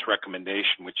read this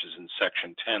recommendation, which is in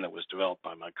section 10, that was developed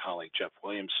by my colleague Jeff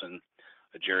Williamson,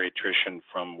 a geriatrician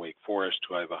from Wake Forest,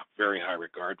 who I have a very high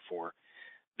regard for,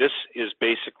 this is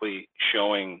basically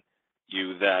showing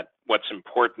you that what's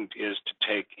important is to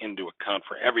take into account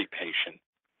for every patient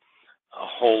a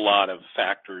whole lot of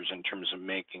factors in terms of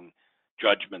making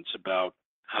judgments about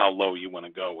how low you want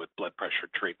to go with blood pressure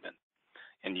treatment,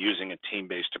 and using a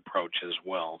team-based approach as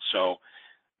well. So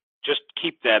just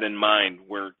keep that in mind.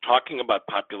 We're talking about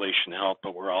population health,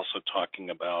 but we're also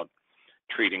talking about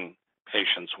treating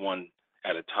patients one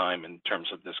at a time in terms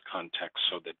of this context,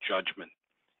 so that judgment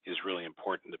is really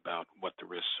important about what the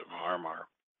risks of harm are.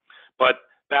 But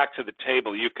back to the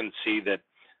table, you can see that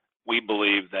we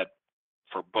believe that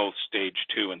for both stage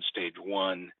 2 and stage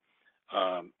 1,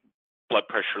 blood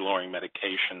pressure lowering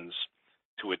medications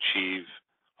to achieve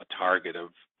a target of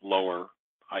lower,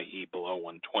 i.e. below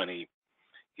 120,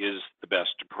 is the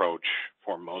best approach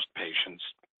for most patients.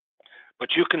 But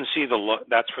you can see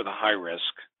that's for the high risk.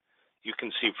 You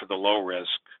can see for the low risk,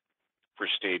 for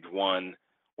stage 1,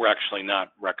 we're actually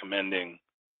not recommending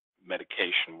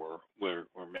medication. We're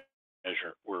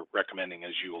recommending,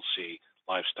 as you will see,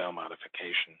 lifestyle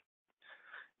modification.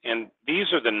 And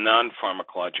these are the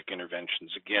non-pharmacologic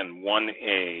interventions. Again,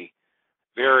 1A,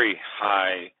 very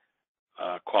high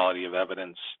quality of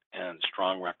evidence and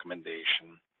strong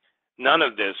recommendation. None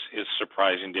of this is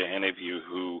surprising to any of you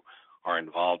who are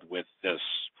involved with this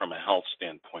from a health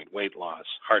standpoint: weight loss,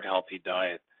 heart healthy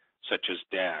diet such as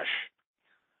DASH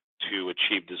to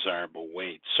achieve desirable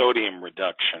weight, sodium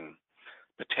reduction,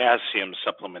 potassium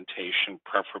supplementation,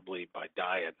 preferably by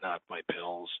diet, not by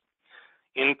pills,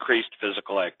 increased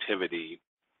physical activity,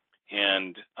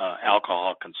 and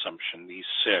alcohol consumption. These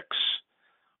 6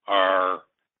 are,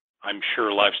 I'm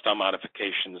sure, lifestyle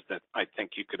modifications that I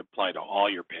think you could apply to all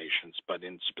your patients, but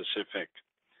in specific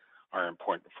are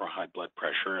important for high blood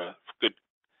pressure. An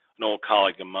old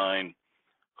colleague of mine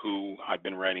who I've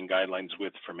been writing guidelines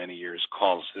with for many years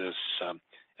calls this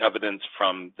evidence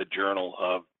from the journal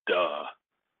of duh,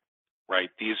 right?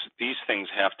 These things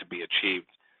have to be achieved,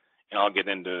 and I'll get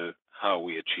into how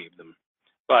we achieve them.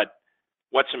 But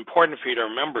what's important for you to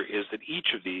remember is that each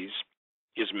of these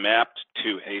is mapped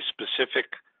to a specific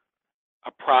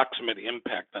approximate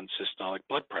impact on systolic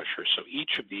blood pressure. So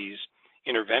each of these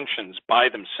interventions by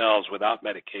themselves without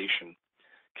medication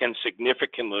can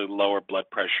significantly lower blood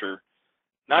pressure,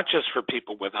 not just for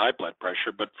people with high blood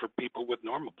pressure, but for people with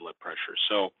normal blood pressure.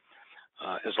 So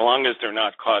as long as they're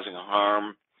not causing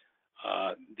harm,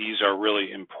 these are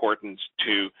really important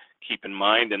to keep in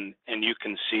mind. And you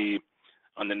can see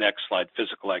on the next slide,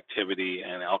 physical activity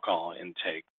and alcohol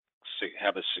intake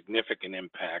have a significant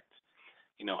impact,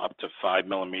 up to 5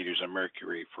 millimeters of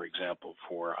mercury, for example,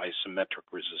 for isometric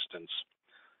resistance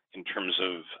in terms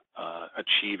of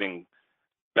achieving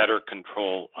better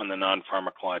control on the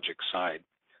non-pharmacologic side.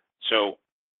 So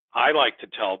I like to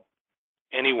tell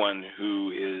anyone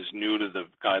who is new to the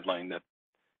guideline that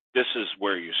this is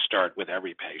where you start with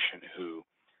every patient who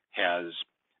has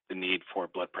the need for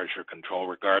blood pressure control,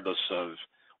 regardless of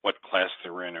what class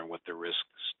they're in or what the risk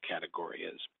category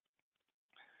is.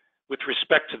 With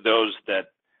respect to those that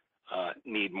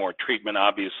need more treatment,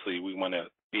 obviously we want to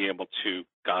be able to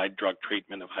guide drug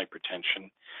treatment of hypertension.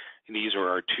 And these are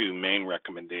our 2 main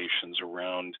recommendations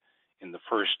around, in the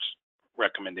first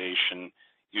recommendation,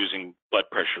 using blood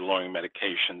pressure lowering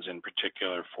medications, in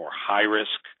particular for high risk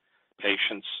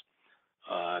patients,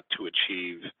 to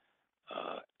achieve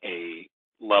a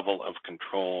level of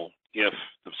control if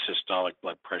the systolic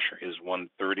blood pressure is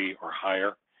 130 or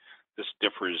higher. This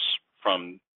differs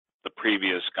from the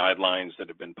previous guidelines that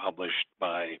have been published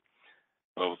by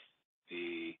both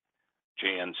the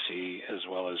JNC as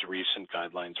well as recent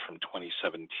guidelines from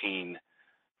 2017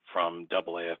 from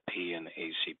AAFP and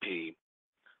ACP.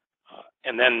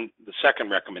 And then the second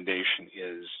recommendation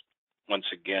is, once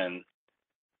again,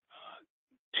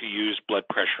 to use blood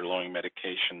pressure lowering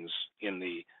medications in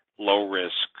the low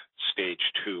risk stage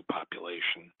 2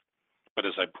 population. But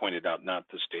as I pointed out, not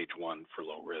the stage 1 for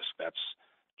low risk. That's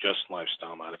just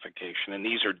lifestyle modification. And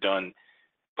these are done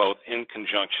both in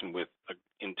conjunction with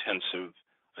intensive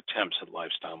attempts at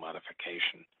lifestyle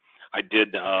modification. I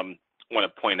did want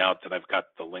to point out that I've got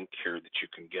the link here that you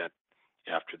can get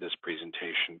after this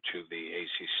presentation to the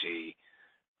ACC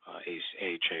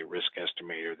AHA risk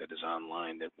estimator that is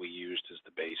online that we used as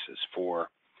the basis for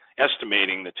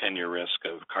estimating the 10-year risk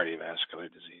of cardiovascular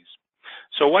disease.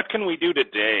 So what can we do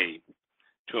today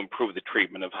to improve the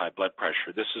treatment of high blood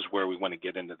pressure? This is where we want to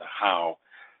get into the how.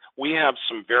 We have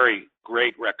some very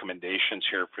great recommendations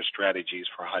here for strategies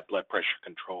for high blood pressure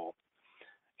control.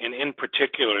 And in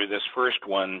particular, this first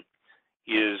one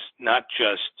is not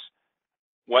just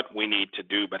what we need to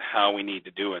do, but how we need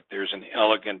to do it. There's an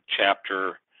elegant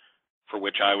chapter for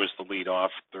which I was the lead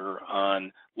author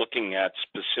on looking at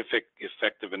specific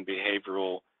effective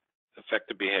behavioral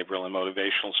and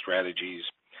motivational strategies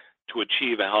to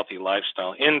achieve a healthy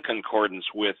lifestyle in concordance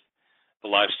with the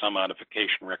lifestyle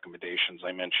modification recommendations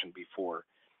I mentioned before.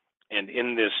 And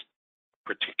in this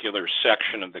particular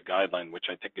section of the guideline, which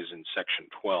I think is in section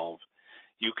 12,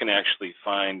 you can actually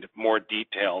find more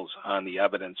details on the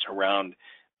evidence around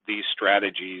these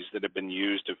strategies that have been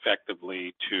used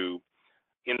effectively to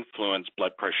influence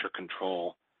blood pressure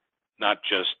control, not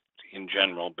just in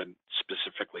general, but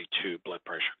specifically to blood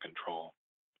pressure control.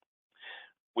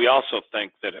 We also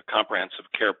think that a comprehensive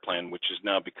care plan, which is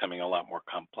now becoming a lot more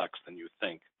complex than you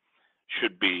think,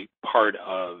 should be part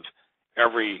of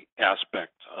every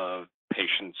aspect of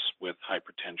patients with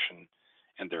hypertension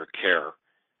and their care.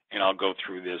 And I'll go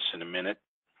through this in a minute.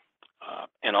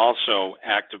 And also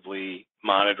actively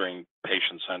monitoring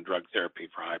patients on drug therapy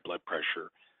for high blood pressure,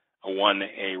 a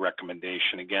 1A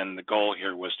recommendation. Again, the goal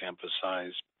here was to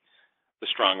emphasize the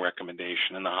strong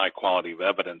recommendation and the high quality of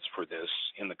evidence for this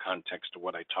in the context of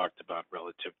what I talked about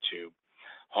relative to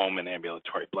home and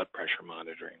ambulatory blood pressure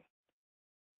monitoring.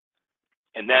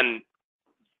 And then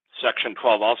section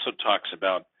 12 also talks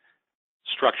about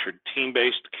structured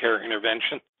team-based care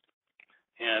intervention.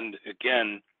 And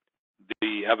again,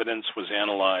 the evidence was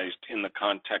analyzed in the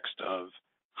context of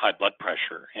high blood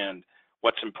pressure. And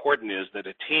what's important is that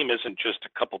a team isn't just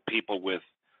a couple people with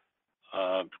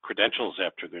credentials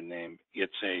after their name.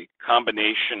 It's a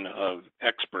combination of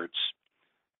experts.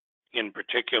 In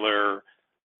particular,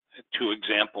 two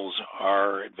examples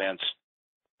are advanced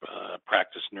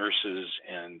practice nurses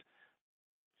and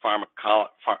pharmacists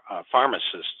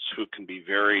who can be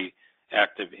very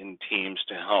active in teams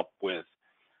to help with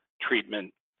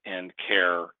treatment and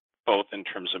care, both in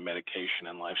terms of medication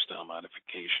and lifestyle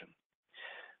modification.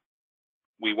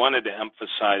 We wanted to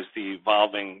emphasize the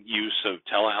evolving use of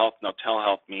telehealth. Now,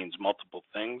 telehealth means multiple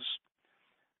things,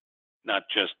 not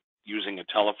just using a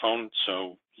telephone,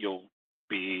 so you'll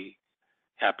be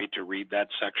happy to read that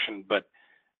section, but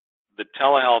the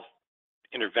telehealth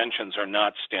interventions are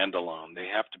not standalone. They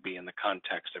have to be in the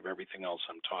context of everything else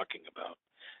I'm talking about.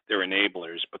 They're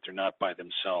enablers, but they're not by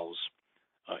themselves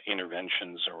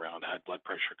interventions around high blood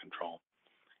pressure control.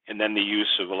 And then the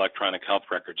use of electronic health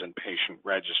records and patient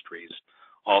registries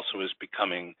also is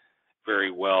becoming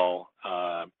very well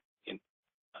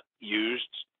used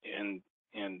and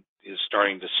is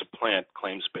starting to supplant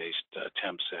claims-based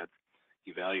attempts at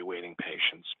evaluating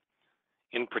patients.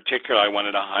 In particular, I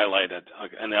wanted to highlight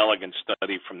an elegant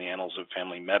study from the Annals of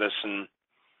Family Medicine.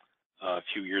 A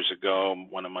few years ago,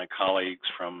 one of my colleagues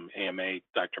from AMA,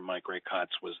 Dr. Mike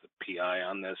Raycotts, was the PI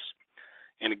on this.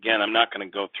 And again, I'm not going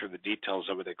to go through the details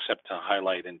of it except to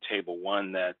highlight in Table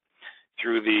 1 that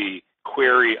through the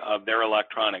query of their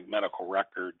electronic medical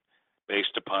record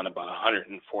based upon about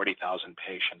 140,000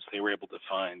 patients, they were able to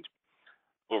find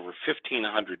over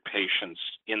 1,500 patients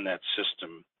in that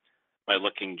system by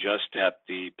looking just at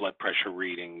the blood pressure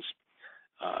readings,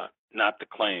 not the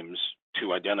claims,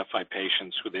 to identify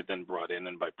patients who they then brought in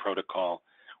and by protocol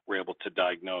were able to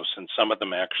diagnose. And some of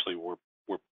them actually were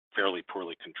fairly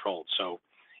poorly controlled. So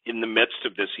in the midst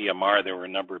of this EMR, there were a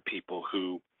number of people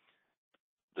who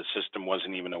the system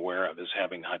wasn't even aware of as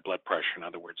having high blood pressure. In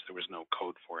other words, there was no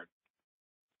code for it.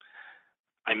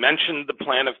 I mentioned the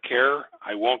plan of care.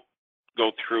 I won't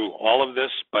go through all of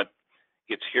this, but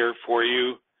it's here for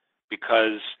you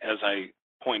because, as I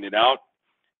pointed out,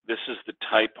 this is the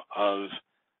type of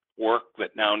work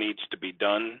that now needs to be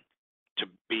done to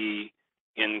be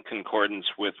in concordance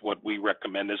with what we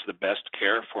recommend as the best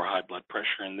care for high blood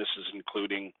pressure. And this is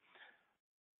including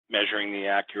measuring the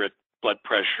accurate blood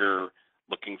pressure,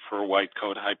 looking for white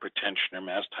coat hypertension or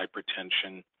masked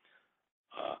hypertension,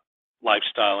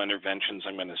 lifestyle interventions.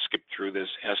 I'm going to skip through this,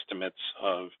 estimates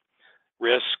of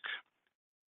risk,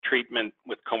 treatment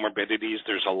with comorbidities.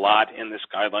 There's a lot in this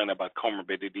guideline about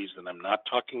comorbidities that I'm not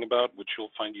talking about, which you'll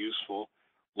find useful.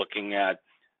 Looking at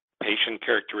patient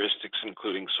characteristics,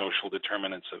 including social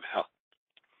determinants of health,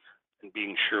 and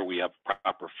being sure we have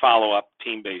proper follow-up,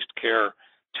 team-based care,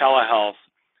 telehealth,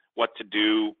 what to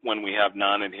do when we have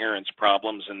non-adherence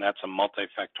problems, and that's a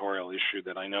multifactorial issue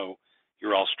that I know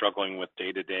you're all struggling with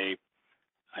day to day.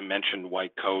 I mentioned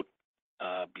white coat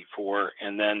before,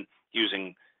 and then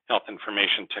using health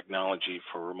information technology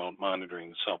for remote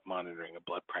monitoring, self-monitoring of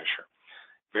blood pressure.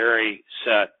 Very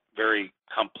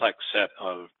complex set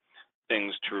of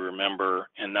things to remember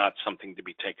and not something to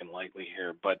be taken lightly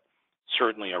here, but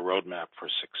certainly a roadmap for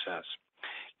success.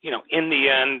 You know, in the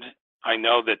end, I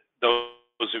know that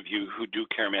those of you who do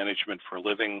care management for a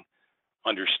living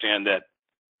understand that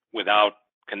without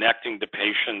connecting to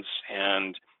patients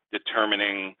and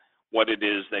determining what it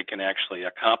is they can actually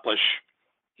accomplish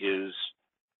is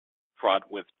fraught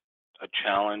with a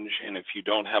challenge. And if you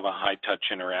don't have a high-touch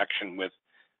interaction with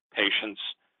patients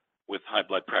with high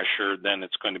blood pressure, then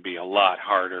it's going to be a lot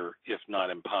harder, if not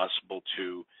impossible,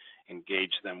 to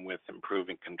engage them with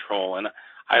improving control. And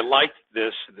I like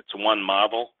this. It's one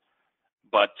model,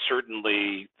 but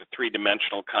certainly the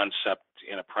three-dimensional concept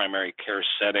in a primary care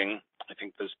setting, I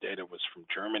think this data was from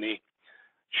Germany,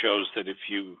 shows that if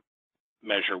you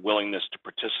measure willingness to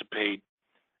participate,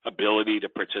 ability to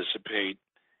participate,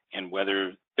 and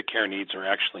whether the care needs are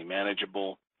actually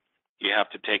manageable, you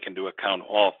have to take into account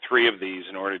all three of these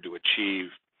in order to achieve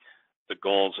the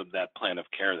goals of that plan of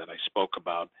care that I spoke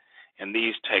about. And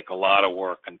these take a lot of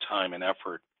work and time and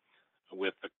effort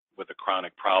with a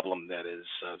chronic problem that is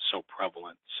so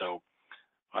prevalent. So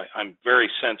I'm very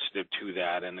sensitive to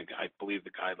that, and I believe the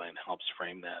guideline helps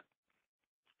frame that.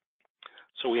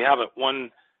 So we have one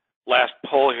last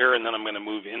poll here, and then I'm going to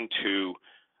move into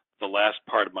the last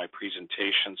part of my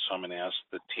presentation. So I'm going to ask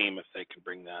the team if they can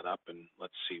bring that up, and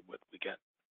let's see what we get.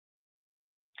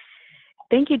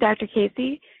 Thank you, Dr.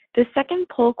 Casey. The second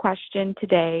poll question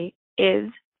today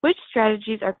is, which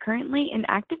strategies are currently in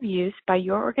active use by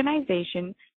your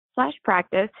organization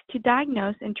practice to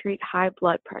diagnose and treat high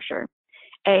blood pressure.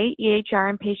 A, EHR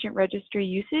and patient registry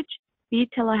usage. B,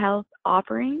 telehealth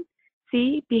offerings.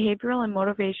 C, behavioral and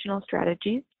motivational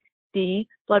strategies. D,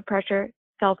 blood pressure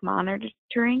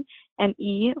self-monitoring. And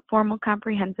E, formal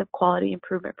comprehensive quality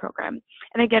improvement program.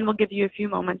 And again, we'll give you a few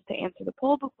moments to answer the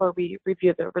poll before we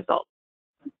review the results.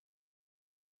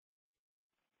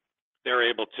 They're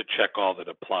able to check all that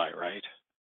apply, right?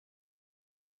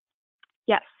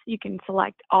 Yes, you can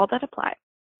select all that apply.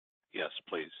 Yes,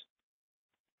 please.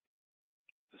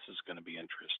 This is going to be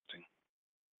interesting.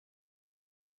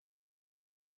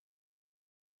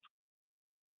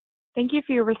 Thank you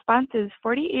for your responses.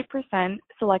 48%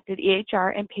 selected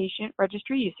EHR and patient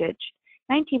registry usage,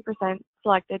 19%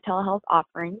 selected telehealth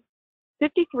offerings,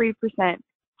 53%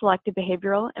 selected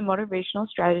behavioral and motivational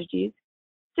strategies,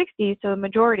 60, so the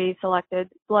majority selected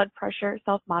blood pressure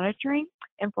self-monitoring,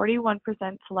 and 41%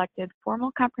 selected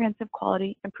formal comprehensive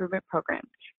quality improvement program.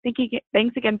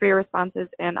 Thanks again for your responses,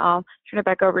 and I'll turn it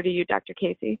back over to you, Dr.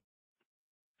 Casey.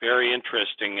 Very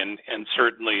interesting, and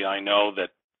certainly I know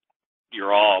that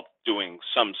you're all doing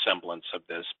some semblance of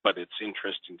this, but it's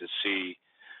interesting to see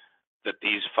that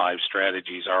these 5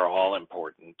 strategies are all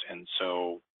important. And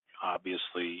so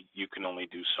obviously you can only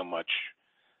do so much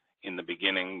in the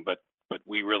beginning, but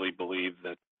we really believe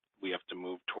that we have to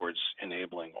move towards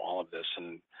enabling all of this.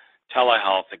 And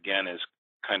telehealth, again, is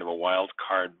kind of a wild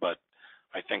card, but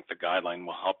I think the guideline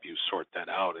will help you sort that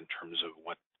out in terms of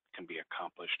what can be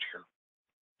accomplished here.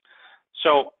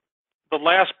 So the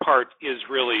last part is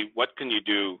really what can you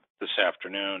do this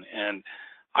afternoon? And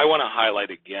I want to highlight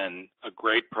again a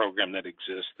great program that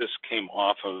exists. This came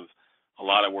off of a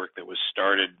lot of work that was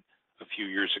started a few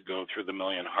years ago through the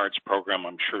Million Hearts program.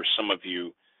 I'm sure some of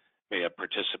you may have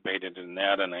participated in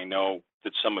that, and I know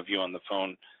that some of you on the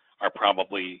phone are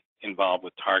probably involved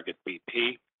with Target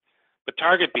BP. But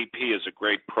Target BP is a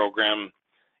great program,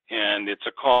 and it's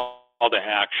a call to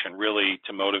action really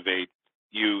to motivate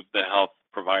you, the health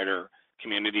provider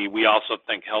community. We also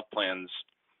think health plans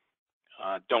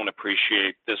don't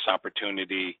appreciate this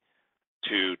opportunity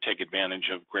to take advantage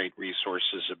of great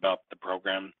resources about the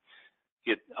program.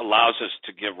 It allows us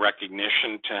to give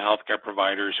recognition to healthcare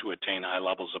providers who attain high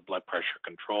levels of blood pressure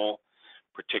control,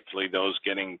 particularly those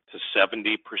getting to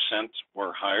 70%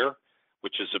 or higher,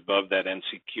 which is above that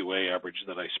NCQA average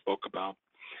that I spoke about.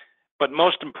 But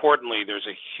most importantly, there's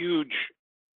a huge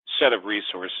set of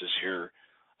resources here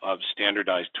of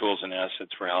standardized tools and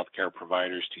assets for healthcare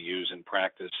providers to use in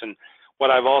practice. And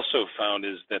what I've also found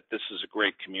is that this is a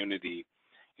great community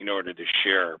in order to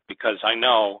share, because I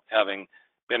know, having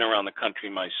been around the country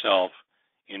myself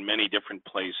in many different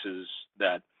places,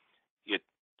 that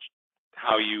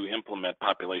how you implement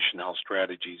population health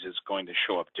strategies is going to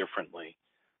show up differently.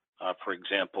 For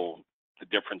example, the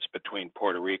difference between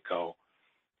Puerto Rico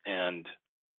and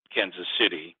Kansas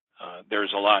City.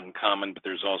 There's a lot in common, but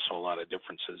there's also a lot of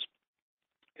differences,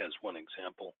 as one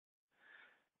example.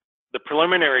 The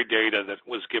preliminary data that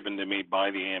was given to me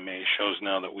by the AMA shows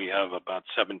now that we have about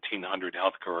 1,700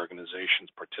 healthcare organizations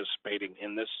participating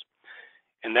in this,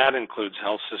 and that includes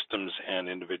health systems and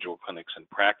individual clinics and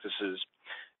practices.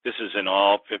 This is in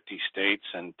all 50 states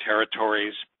and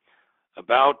territories.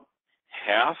 About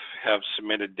half have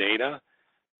submitted data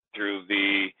through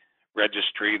the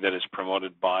registry that is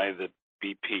promoted by the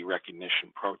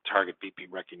Target BP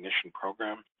Recognition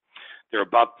Program. There are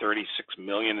about 36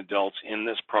 million adults in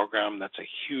this program. That's a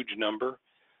huge number,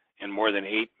 and more than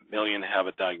 8 million have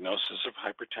a diagnosis of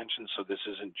hypertension. So this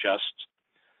isn't just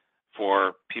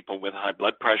for people with high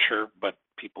blood pressure, but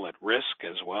people at risk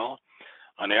as well.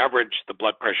 On average, the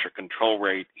blood pressure control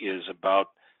rate is about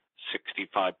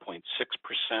 65.6%,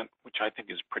 which I think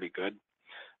is pretty good.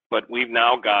 But we've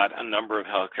now got a number of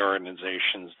healthcare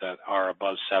organizations that are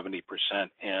above 70%,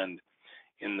 and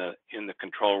in the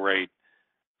control rate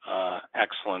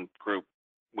excellent group,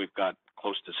 we've got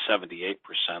close to 78%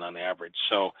 on average.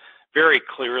 So very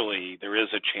clearly, there is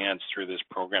a chance through this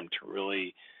program to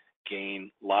really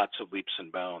gain lots of leaps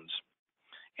and bounds.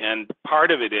 And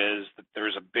part of it is that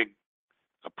there's a big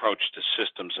approach to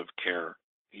systems of care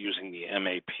using the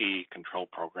MAP control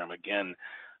program. Again,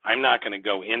 I'm not going to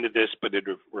go into this, but it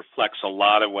reflects a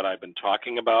lot of what I've been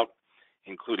talking about,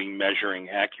 including measuring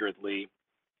accurately,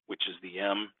 which is the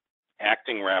M,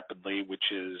 acting rapidly,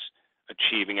 which is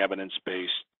achieving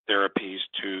evidence-based therapies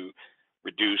to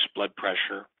reduce blood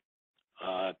pressure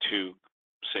to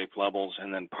safe levels,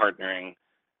 and then partnering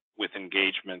with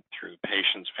engagement through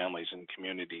patients, families, and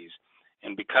communities.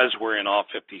 And because we're in all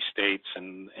 50 states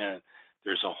and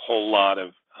there's a whole lot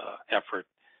of effort,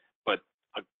 but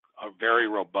a very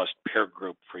robust peer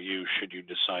group for you should you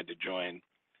decide to join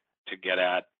to get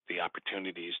at the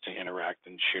opportunities to interact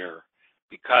and share,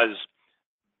 because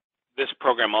this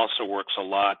program also works a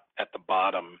lot at the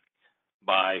bottom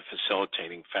by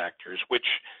facilitating factors, which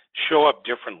show up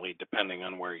differently depending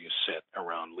on where you sit,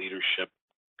 around leadership,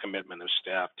 commitment of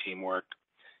staff, teamwork,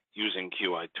 using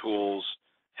QI tools,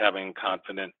 having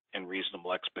confident and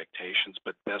reasonable expectations,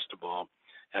 but best of all,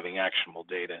 having actionable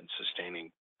data and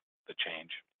sustaining the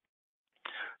change.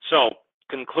 So,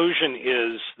 conclusion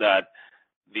is that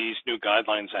these new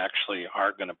guidelines actually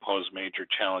are going to pose major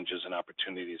challenges and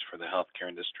opportunities for the healthcare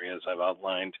industry, as I've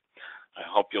outlined. I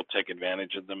hope you'll take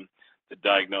advantage of them. The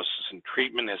diagnosis and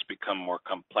treatment has become more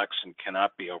complex and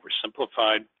cannot be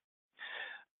oversimplified.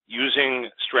 Using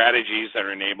strategies that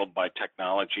are enabled by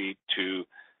technology to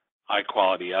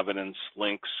high-quality evidence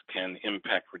links can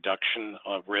impact reduction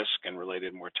of risk and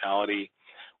related mortality,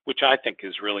 which I think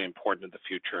is really important to the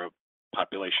future of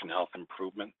population health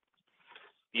improvement.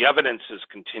 The evidence is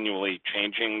continually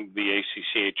changing. The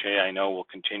ACCHA, I know, will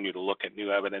continue to look at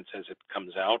new evidence as it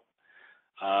comes out,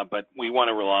 but we want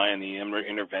to rely on the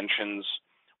interventions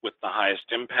with the highest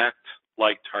impact,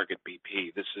 like Target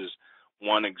BP. This is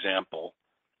one example.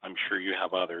 I'm sure you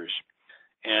have others.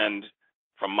 And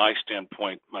from my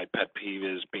standpoint, my pet peeve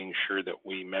is being sure that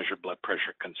we measure blood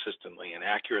pressure consistently and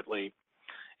accurately,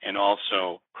 and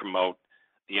also promote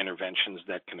the interventions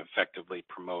that can effectively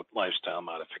promote lifestyle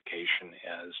modification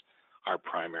as our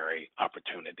primary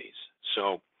opportunities.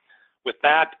 So with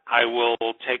that, I will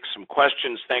take some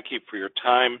questions. Thank you for your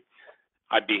time.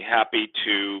 I'd be happy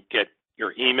to get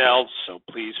your emails, so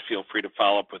please feel free to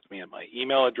follow up with me at my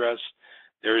email address.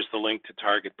 There is the link to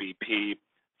Target BP.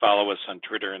 Follow us on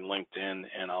Twitter and LinkedIn,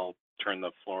 and I'll turn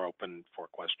the floor open for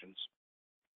questions.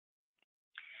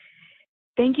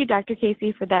 Thank you, Dr.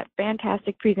 Casey, for that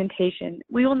fantastic presentation.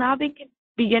 We will now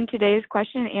begin today's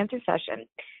question and answer session.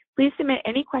 Please submit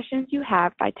any questions you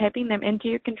have by typing them into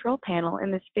your control panel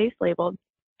in the space labeled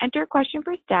 "Enter a question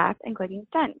for staff" and clicking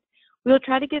 "Send." We will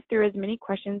try to get through as many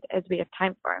questions as we have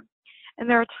time for. And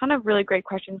there are a ton of really great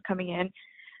questions coming in.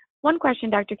 One question,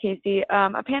 Dr. Casey,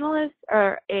 a panelist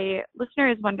or a listener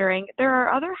is wondering, there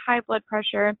are other high blood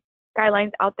pressure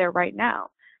guidelines out there right now.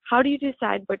 How do you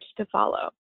decide which to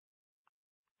follow?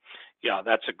 Yeah,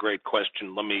 that's a great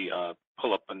question. Let me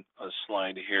pull up a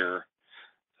slide here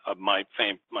of my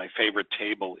favorite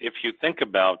table. If you think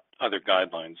about other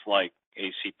guidelines like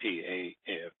ACP,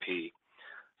 AFP,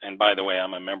 and by the way,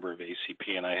 I'm a member of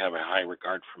ACP and I have a high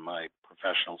regard for my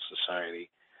professional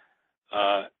society.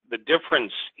 The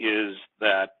difference is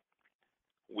that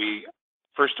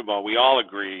first of all, we all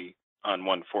agree on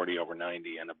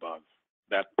 140/90 and above.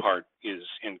 That part is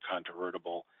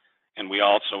incontrovertible. And we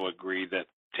also agree that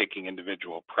taking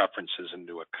individual preferences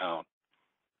into account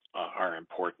are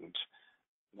important.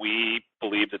 We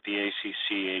believe that the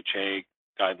ACCHA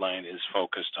guideline is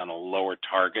focused on a lower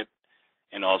target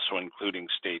and also including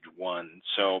stage 1.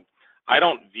 So I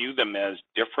don't view them as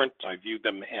different. I view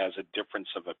them as a difference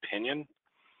of opinion.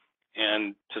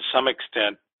 And to some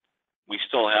extent, we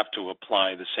still have to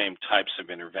apply the same types of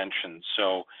interventions.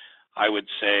 So I would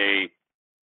say,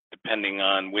 depending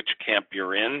on which camp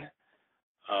you're in,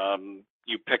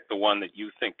 you pick the one that you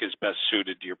think is best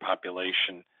suited to your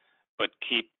population, but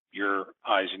keep your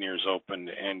eyes and ears open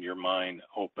and your mind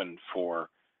open for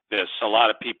this. A lot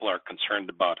of people are concerned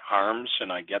about harms,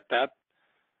 and I get that.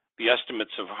 The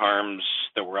estimates of harms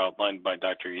that were outlined by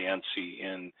Dr. Yancey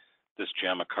in this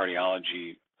JAMA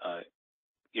Cardiology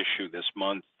issue this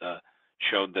month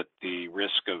showed that the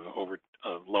risk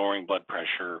of lowering blood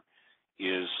pressure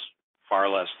is far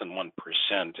less than 1%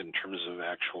 in terms of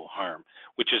actual harm,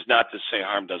 which is not to say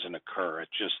harm doesn't occur.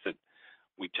 It's just that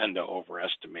we tend to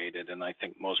overestimate it. And I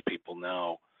think most people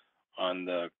now on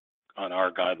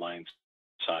our guidelines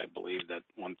side believe that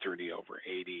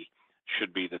 130/80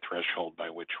 should be the threshold by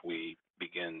which we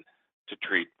begin to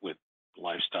treat with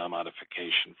lifestyle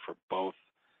modification for both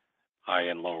high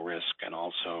and low risk, and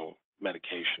also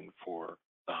medication for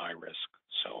the high risk.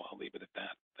 So I'll leave it at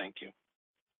that. Thank you.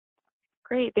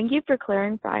 Great. Thank you for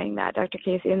clarifying that, Dr.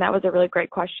 Casey, and that was a really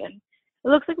great question. It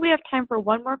looks like we have time for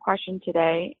one more question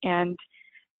today, and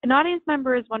an audience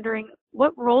member is wondering,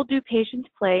 what role do patients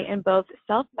play in both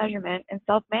self-measurement and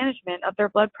self-management of their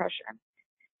blood pressure?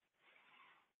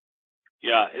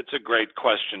 Yeah, it's a great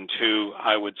question too.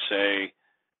 I would say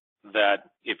that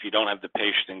if you don't have the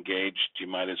patient engaged, you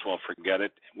might as well forget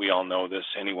it. We all know this.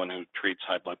 Anyone who treats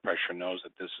high blood pressure knows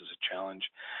that this is a challenge.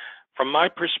 From my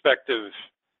perspective,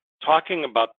 talking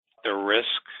about the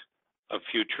risk of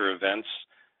future events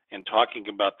and talking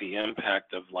about the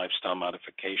impact of lifestyle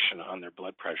modification on their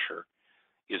blood pressure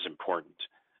is important.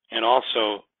 And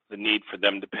also the need for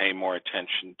them to pay more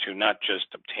attention to not just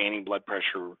obtaining blood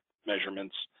pressure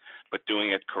measurements, but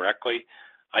doing it correctly.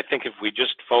 I think if we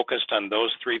just focused on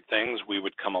those three things, we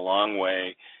would come a long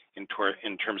way in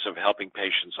terms of helping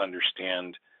patients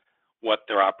understand what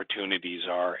their opportunities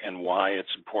are and why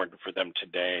it's important for them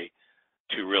today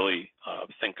to really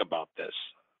think about this.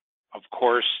 Of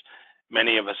course,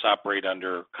 many of us operate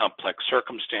under complex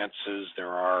circumstances.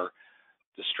 There are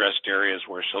distressed areas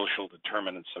where social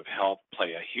determinants of health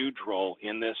play a huge role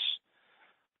in this,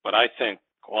 but I think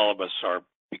all of us are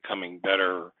becoming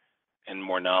better and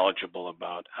more knowledgeable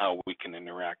about how we can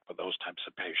interact with those types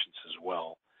of patients as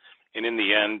well. And in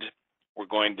the end, we're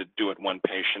going to do it one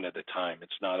patient at a time.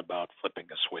 It's not about flipping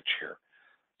a switch here.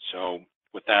 So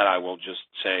with that, I will just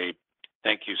say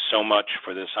thank you so much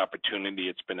for this opportunity.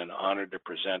 It's been an honor to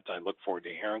present. I look forward to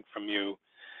hearing from you.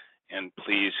 And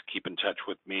please keep in touch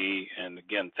with me. And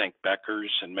again, thank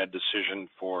Becker's and MedDecision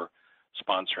for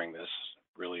sponsoring this.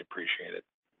 Really appreciate it.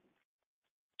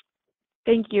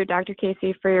 Thank you, Dr.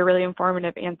 Casey, for your really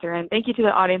informative answer. And thank you to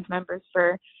the audience members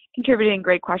for contributing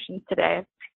great questions today.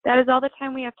 That is all the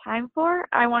time we have time for.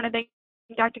 I want to thank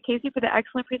Dr. Casey for the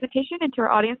excellent presentation and to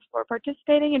our audience for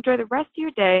participating. Enjoy the rest of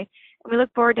your day, and we look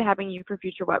forward to having you for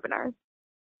future webinars.